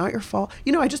again. It's not your fault.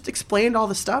 You know, I just explained all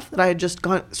the stuff that I had just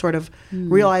sort of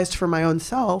realized for my own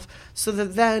self, so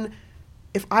that then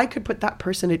if I could put that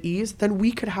person at ease, then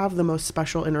we could have the most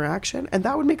special interaction, and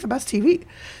that would make the best TV.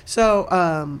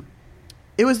 So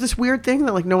it was this weird thing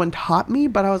that like no one taught me,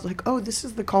 but I was like, oh, this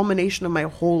is the culmination of my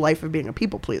whole life of being a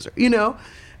people pleaser, you know,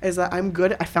 is that I'm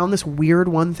good. I found this weird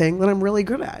one thing that I'm really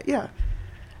good at. Yeah.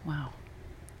 Wow.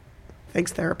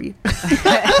 Thanks, therapy. It's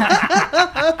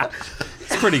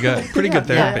pretty good. Pretty good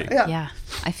therapy. Yeah.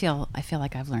 I feel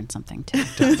like I've learned something too.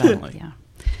 Definitely. Yeah.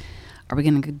 Are we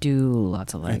going to do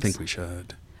lots of likes? I think we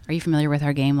should. Are you familiar with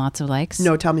our game, Lots of Likes?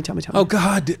 No, tell me. Oh,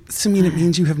 God. Samina, it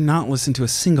means you have not listened to a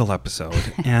single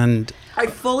episode. And I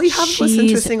fully haven't listened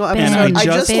to a single been episode. And I I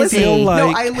just just listen. feel like-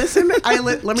 No, I listen.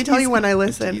 Let me tell you when I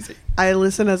listen. Teasing. I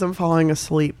listen as I'm falling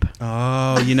asleep.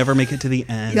 Oh, you never make it to the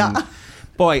end. Yeah.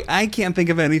 Boy, I can't think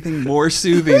of anything more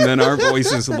soothing than our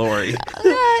voices, Lori.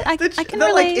 I can The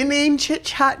relate. like inane chit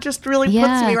chat just really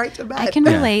puts me right to bed. I can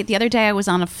Yeah. relate. The other day I was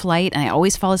on a flight and I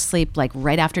always fall asleep like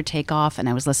right after takeoff, and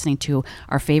I was listening to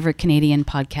our favorite Canadian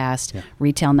podcast,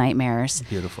 Retail Nightmares.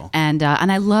 Beautiful. And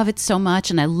I love it so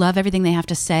much, and I love everything they have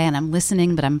to say, and I'm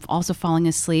listening, but I'm also falling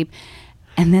asleep.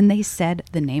 And then they said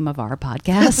the name of our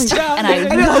podcast, and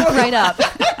I woke right up.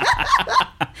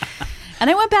 And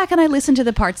I went back and I listened to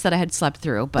the parts that I had slept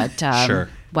through, but Sure.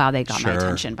 wow, they got my Sure.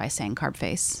 attention by saying carb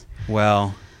face.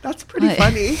 Well, That's pretty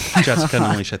funny. Jessica and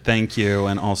Alicia, thank you.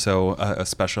 And also a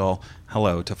special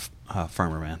hello to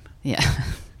Farmer Man. Yeah.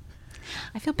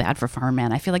 I feel bad for Farmer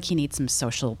Man. I feel like he needs some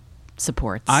social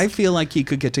supports. I feel like he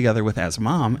could get together with As a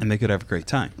Mom and they could have a great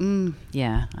time.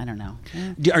 Yeah, I don't know.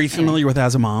 Are you familiar with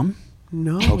As a Mom?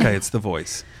 No. Okay, it's the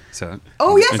voice. So.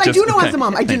 Oh, yes, it's I do know okay. as a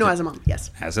mom. I do Thank know you. as a mom. Yes.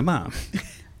 As a mom,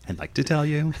 I'd like to tell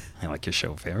you, I like your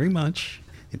show very much.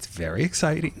 It's very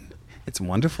exciting. It's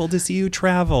wonderful to see you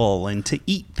travel and to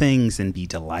eat things and be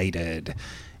delighted.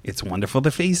 It's wonderful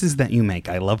the faces that you make.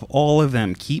 I love all of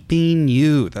them. Keep being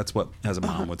you. That's what as a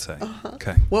mom would say.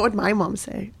 Okay. What would my mom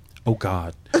say? Oh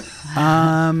God.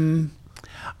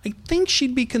 I think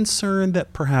she'd be concerned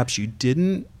that perhaps you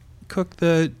didn't cook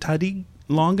the tadi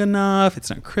long enough. It's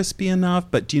not crispy enough.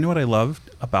 But do you know what I loved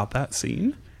about that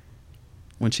scene?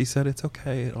 When she said it's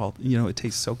okay, it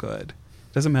tastes so good.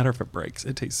 Doesn't matter if it breaks.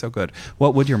 It tastes so good.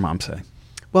 What would your mom say?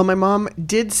 Well, my mom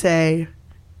did say,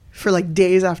 for like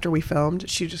days after we filmed,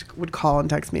 she just would call and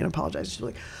text me and apologize. She'd be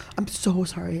like, I'm so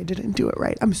sorry I didn't do it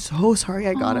right. I'm so sorry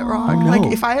I got it wrong. I know.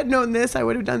 Like, if I had known this, I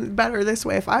would have done it better this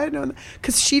way. If I had known,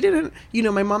 because she didn't,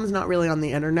 my mom's not really on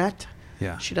the internet.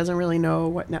 Yeah. She doesn't really know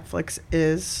what Netflix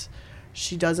is.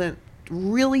 She doesn't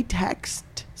really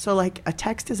text. So like a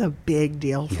text is a big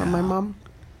deal for my mom.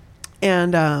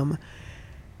 And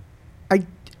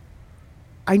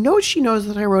I know she knows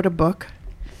that I wrote a book.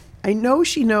 I know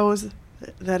she knows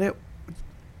that it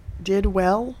did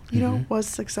well, was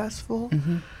successful.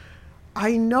 Mm-hmm.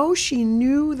 I know she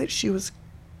knew that she was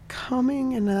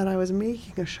coming and that I was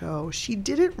making a show. She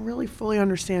didn't really fully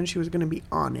understand she was going to be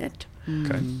on it.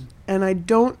 Okay.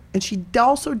 And she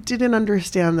also didn't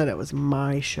understand that it was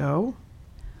my show.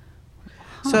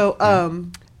 So,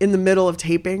 in the middle of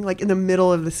taping, like in the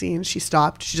middle of the scene, she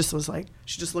stopped. She just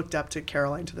looked up to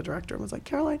Caroline, to the director, and was like,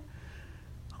 Caroline,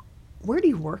 where do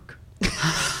you work?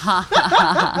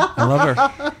 I love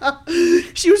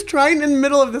her. She was trying, in the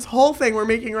middle of this whole thing, we're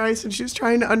making rice, and she was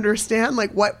trying to understand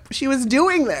like what she was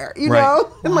doing there, you Right.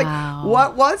 know? And like, Wow.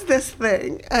 what was this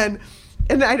thing? And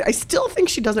I still think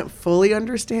she doesn't fully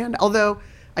understand, although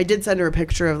I did send her a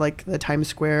picture of like the Times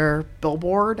Square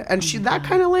billboard, and that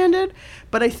kind of landed.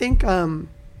 But I think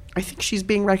she's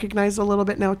being recognized a little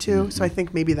bit now too. So I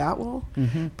think maybe that will.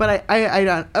 But I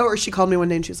don't. Or she called me one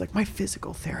day and she was like, "My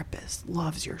physical therapist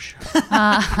loves your show."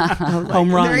 I was like,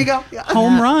 Home run. There you go. Yeah.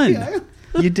 Home run. Yeah.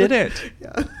 You did it.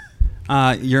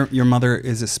 Yeah. Your mother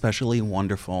is especially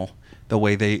wonderful. The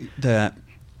way the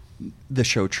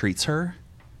show treats her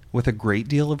with a great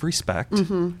deal of respect,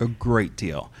 a great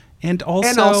deal. And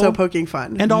also poking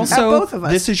fun. And At also, both of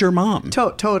us. this is your mom.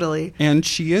 Totally. And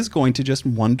she is going to just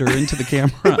wander into the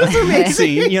camera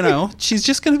scene, She's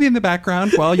just going to be in the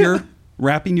background while you're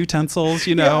wrapping utensils,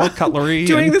 cutlery.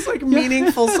 Doing and this like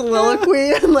meaningful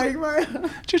soliloquy and like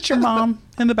just your mom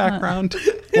in the background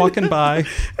walking by.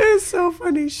 It's so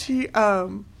funny. She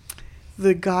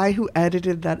the guy who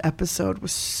edited that episode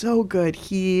was so good.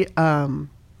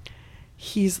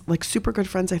 He's like super good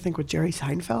friends, I think, with Jerry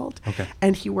Seinfeld. Okay.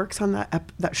 And he works on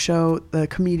that show, The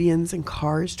Comedians in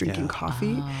Cars Drinking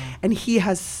Coffee. And he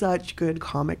has such good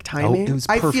comic timing. it was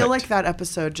I feel perfect. like that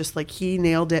episode, just like he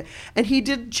nailed it. And he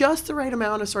did just the right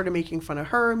amount of sort of making fun of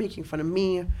her, making fun of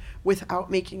me,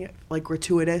 without making it like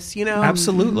gratuitous,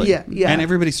 Absolutely. Yeah. And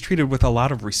everybody's treated with a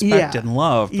lot of respect and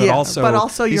love, but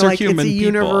also you're these are like, it's human a people.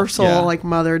 universal Yeah. like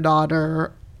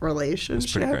mother-daughter relationship.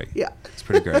 It's pretty great. Yeah. It's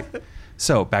pretty great.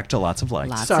 So back to lots of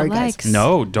likes. Lots Sorry, of guys. likes.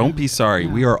 No, don't be sorry.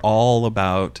 We are all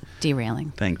about.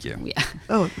 Derailing. Thank you. Yeah.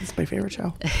 Oh, it's my favorite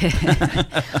show.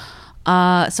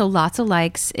 So lots of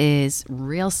likes is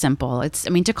real simple.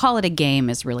 To call it a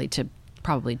game is really to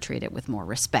probably treat it with more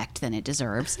respect than it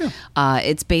deserves.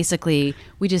 It's basically,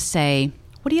 we just say,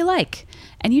 what do you like?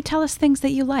 And you tell us things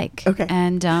that you like. Okay.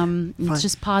 And it's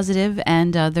just positive.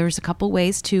 And there's a couple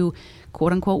ways to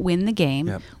quote unquote win the game.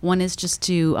 Yep. One is just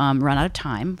to run out of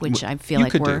time, which I feel You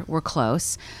like could do. we're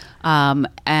close.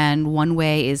 And one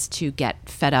way is to get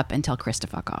fed up and tell Chris to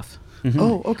fuck off.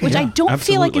 Oh, okay. Which I don't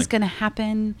feel like absolutely. is going to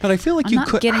happen. But I feel like I'm you not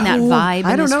could- getting that Oh, vibe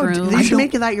I in don't this know. room. You should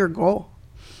make that your goal.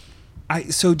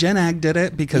 So Jen Ag did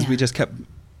it because we Yeah. just kept,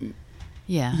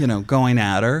 Yeah. going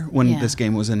at her when Yeah. this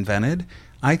game was invented.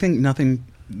 I think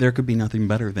there could be nothing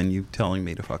better than you telling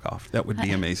me to fuck off. That would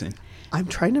be amazing. I'm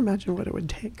trying to imagine what it would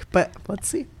take, but let's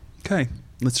see. Okay,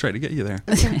 let's try to get you there.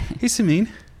 Hey, Samine,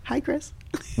 Hi, Chris.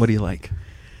 what do you like?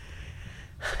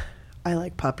 I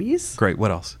like puppies. Great.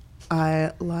 What else?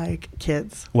 I like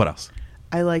kids. What else?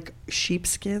 I like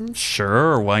sheepskins,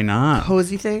 Sure, why not?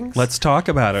 cozy things. Let's talk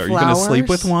about it. Are you going to sleep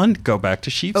with Flowers. one? Go back to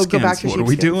sheepskins. go back to What are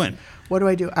we sheepskins. doing?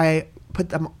 What do? I put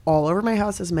them all over my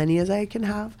house, as many as I can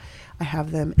have. I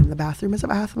have them in the bathroom as a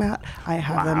bath mat. I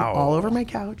have them Wow. all over my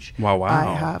couch. Wow.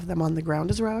 I have them on the ground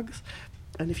as rugs.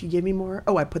 And if you gave me more,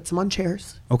 I put some on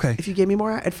chairs. Okay. If you gave me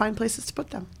more, I'd find places to put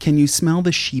them. Can you smell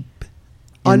the sheep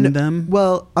in them?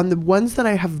 Well, on the ones that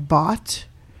I have bought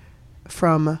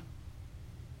from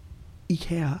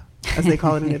IKEA, as they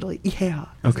call it in Italy. Yeah.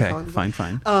 as they Okay, call it in fine,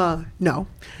 Italy. fine. No,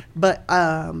 but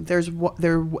there's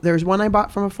one I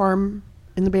bought from a farm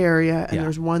in the Bay Area, and Yeah.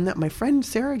 there's one that my friend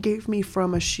Sarah gave me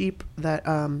from a sheep that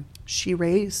she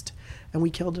raised, and we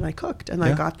killed and I cooked, and I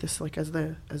Yeah. got this like as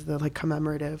the like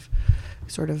commemorative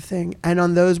sort of thing. And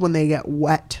on those, when they get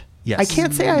wet, Yes. I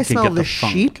can't say I You can smell get the the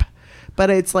funk. sheep, but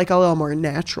it's like a little more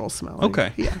natural smell.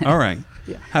 Okay. Yeah. All right.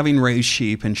 Yeah. Having raised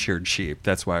sheep and sheared sheep,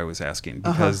 that's why I was asking,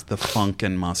 because the funk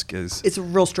and musk is. It's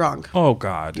real strong. Oh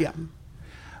God. Yeah.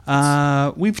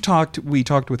 We talked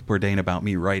with Bourdain about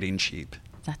me riding sheep.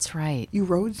 That's right. You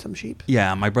rode some sheep.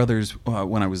 Yeah, my brothers,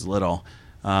 when I was little,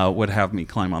 would have me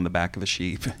climb on the back of a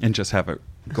sheep and just have it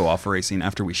go off racing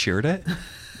after we sheared it.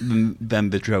 Then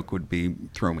the joke would be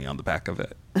throw me on the back of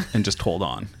it and just hold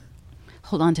on.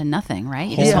 Hold on to nothing, right?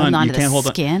 You Hold just on. hold on You to can't the hold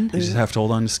on. skin. You just have to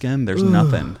hold on to skin. There's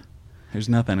nothing. There's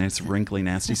nothing. It's wrinkly,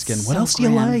 nasty That's skin. so What else do you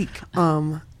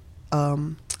grim.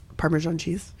 like? Parmesan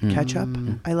cheese, ketchup.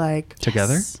 I like.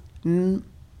 Together?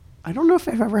 I don't know if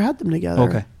I've ever had them together.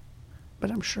 Okay. But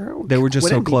I'm sure They were just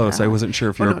so wouldn't be close. I bad. wasn't sure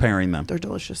if you Oh, were no, pairing them. They're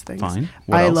delicious things. Fine.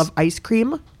 What I else? love ice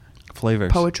cream,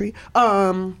 Flavors. poetry.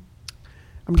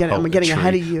 I'm getting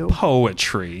ahead of you.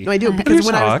 Poetry. No, I do What are because you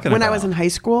when talking I was about? in high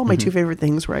school, my two favorite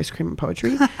things were ice cream and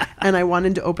poetry, and I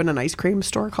wanted to open an ice cream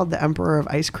store called the Emperor of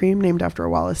Ice Cream, named after a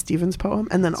Wallace Stevens poem,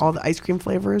 and then all the ice cream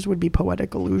flavors would be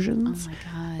poetic Oh illusions. my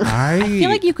god! I feel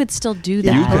like you could still do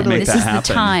that. You could make This that is happen.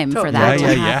 the time for Totally. that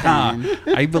to Yeah.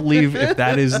 happen. I believe if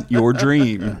that is your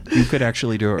dream, you could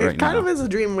actually do it It right kind now. of is a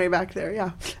dream way back there,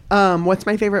 yeah. What's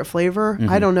my favorite flavor?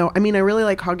 I don't know. I mean, I really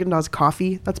like Haagen-Dazs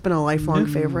coffee. That's been a lifelong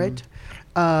favorite.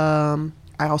 I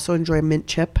also enjoy mint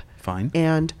chip Fine.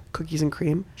 and cookies and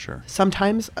cream. Sure.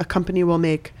 Sometimes a company will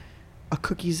make a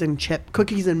cookies and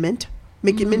mint,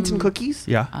 making mint and cookies.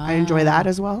 Yeah. I enjoy that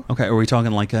as well. Okay. Are we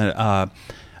talking like a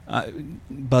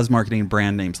buzz marketing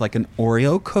brand names, like an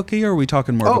Oreo cookie, or are we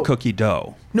talking more of Oh. a cookie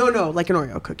dough? No, like an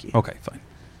Oreo cookie. Okay, fine.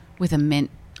 With a mint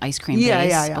ice cream Yeah,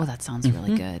 base. yeah. Oh, that sounds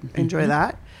really good. Enjoy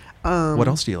that. What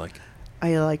else do you like?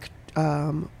 I like.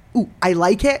 I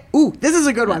like it. Ooh, this is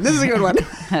a good one.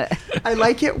 I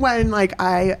like it when like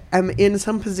I am in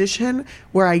some position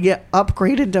where I get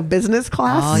upgraded to business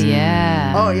class. Oh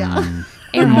yeah. Oh yeah.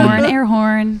 Air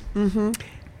horn.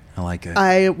 I like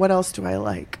it. What else do I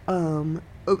like?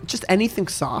 Just anything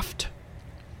soft.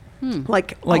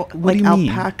 Like Like, what do you mean?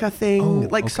 alpaca thing, Oh,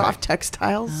 like okay. soft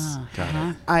textiles. Got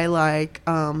it. I like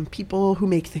people who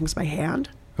make things by hand.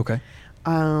 Okay.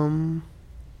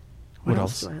 What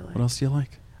else do I like? What else do you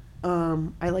like?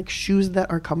 I like shoes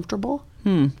that are comfortable.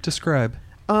 Describe.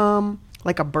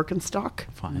 Like a Birkenstock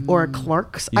Fine. or a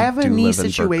Clark's. You I have a do knee live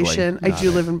in situation. Berkeley. I Got do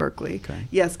it. live in Berkeley. Okay.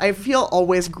 Yes, I feel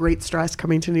always great stress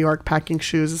coming to New York packing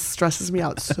shoes. It stresses me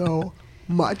out so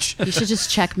much. You should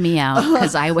just check me out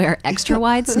because I wear extra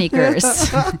wide sneakers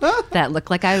that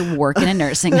look like I work in a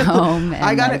nursing home. I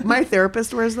and got like- it. My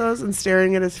therapist wears those, and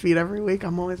staring at his feet every week,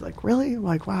 I'm always like, really? I'm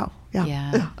like, wow.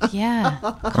 Yeah. Yeah.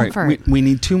 All right. Comfort. We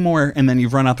need two more, and then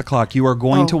you've run out the clock. You are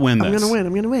going to win this.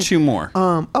 I'm gonna win. Two more.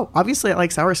 Obviously I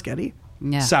like sour sketty.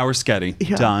 Yeah. Sour sketty.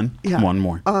 Yeah. Done. Yeah. One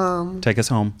more. Take us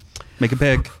home. Make it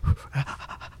big.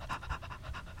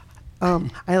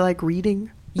 I like reading.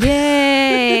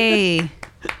 Yay.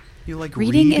 You like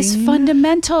Reading is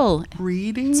fundamental.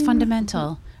 Reading? It's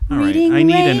fundamental. All right. Reading I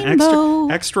need rainbow.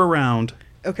 an extra round.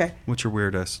 Okay. What's your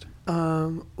weirdest?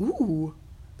 Ooh.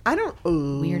 I don't.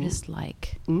 Ooh. Weirdest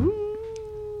like.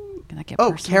 Ooh. Can that get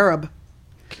Oh, personal? carob.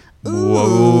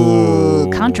 Whoa.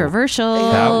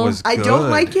 Controversial. That was I good. don't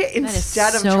like it is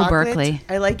instead of so chocolate. Berkeley.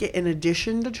 I like it in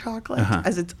addition to chocolate Uh-huh.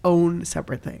 as its own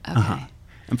separate thing. Okay.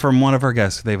 And from one of our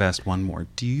guests, they've asked one more.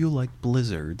 Do you like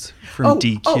blizzards from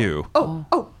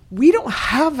DQ? We don't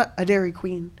have a Dairy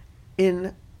Queen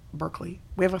in Berkeley.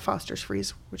 We have a Foster's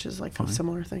Freeze, which is like a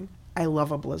similar thing. I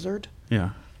love a blizzard. Yeah.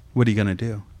 What are you going to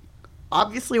do?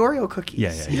 Obviously, Oreo cookies.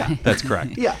 Yeah. That's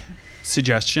correct. Yeah.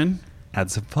 Suggestion,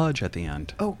 add some fudge at the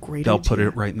end. Oh, great They'll put idea.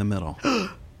 it right in the middle.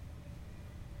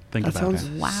 Think That about sounds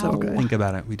it. so good. Think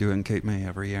about it. We do it in Cape May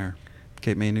every year.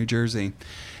 Cape May, New Jersey.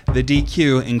 The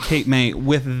DQ in Cape May.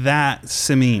 With that,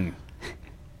 Simine.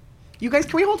 You guys,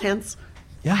 can we hold hands?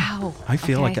 Yeah. Wow. I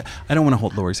feel Okay. like I don't want to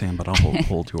hold Lori's hand, but I'll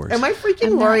hold yours. Am I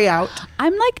freaking Lori out?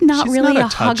 I'm like not She's really not a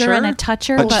a hugger and a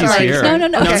toucher, toucher, but but she's like here.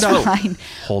 no, Okay. it's No. fine.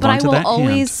 Hold but on I to will that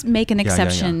always hand. make an Yeah, yeah,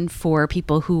 exception for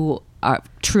people who are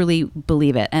truly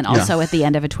believe it, and also at the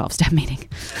end of a 12-step meeting.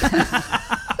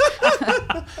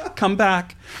 Come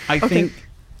back.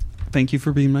 Thank you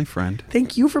for being my friend.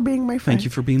 Thank you for being my friend. Thank you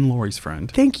for being Lori's friend.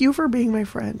 Thank you for being my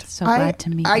friend. So glad to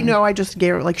meet I you. know I just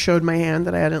showed my hand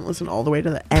that I hadn't listened all the way to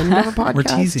the end of a podcast. We're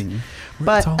teasing.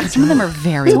 But It's all a Some of them are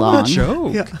very long.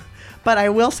 joke. Yeah. But I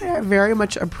will say I very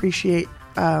much appreciate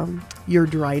your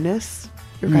dryness,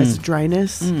 your guys'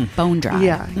 dryness. Bone dry.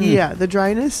 Yeah. The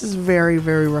dryness is very,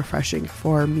 very refreshing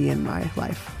for me in my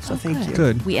life. So thank you.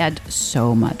 Good. We add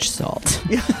so much salt.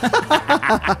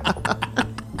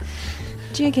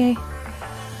 Jiggy.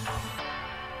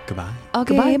 Goodbye.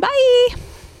 Okay, Goodbye. bye.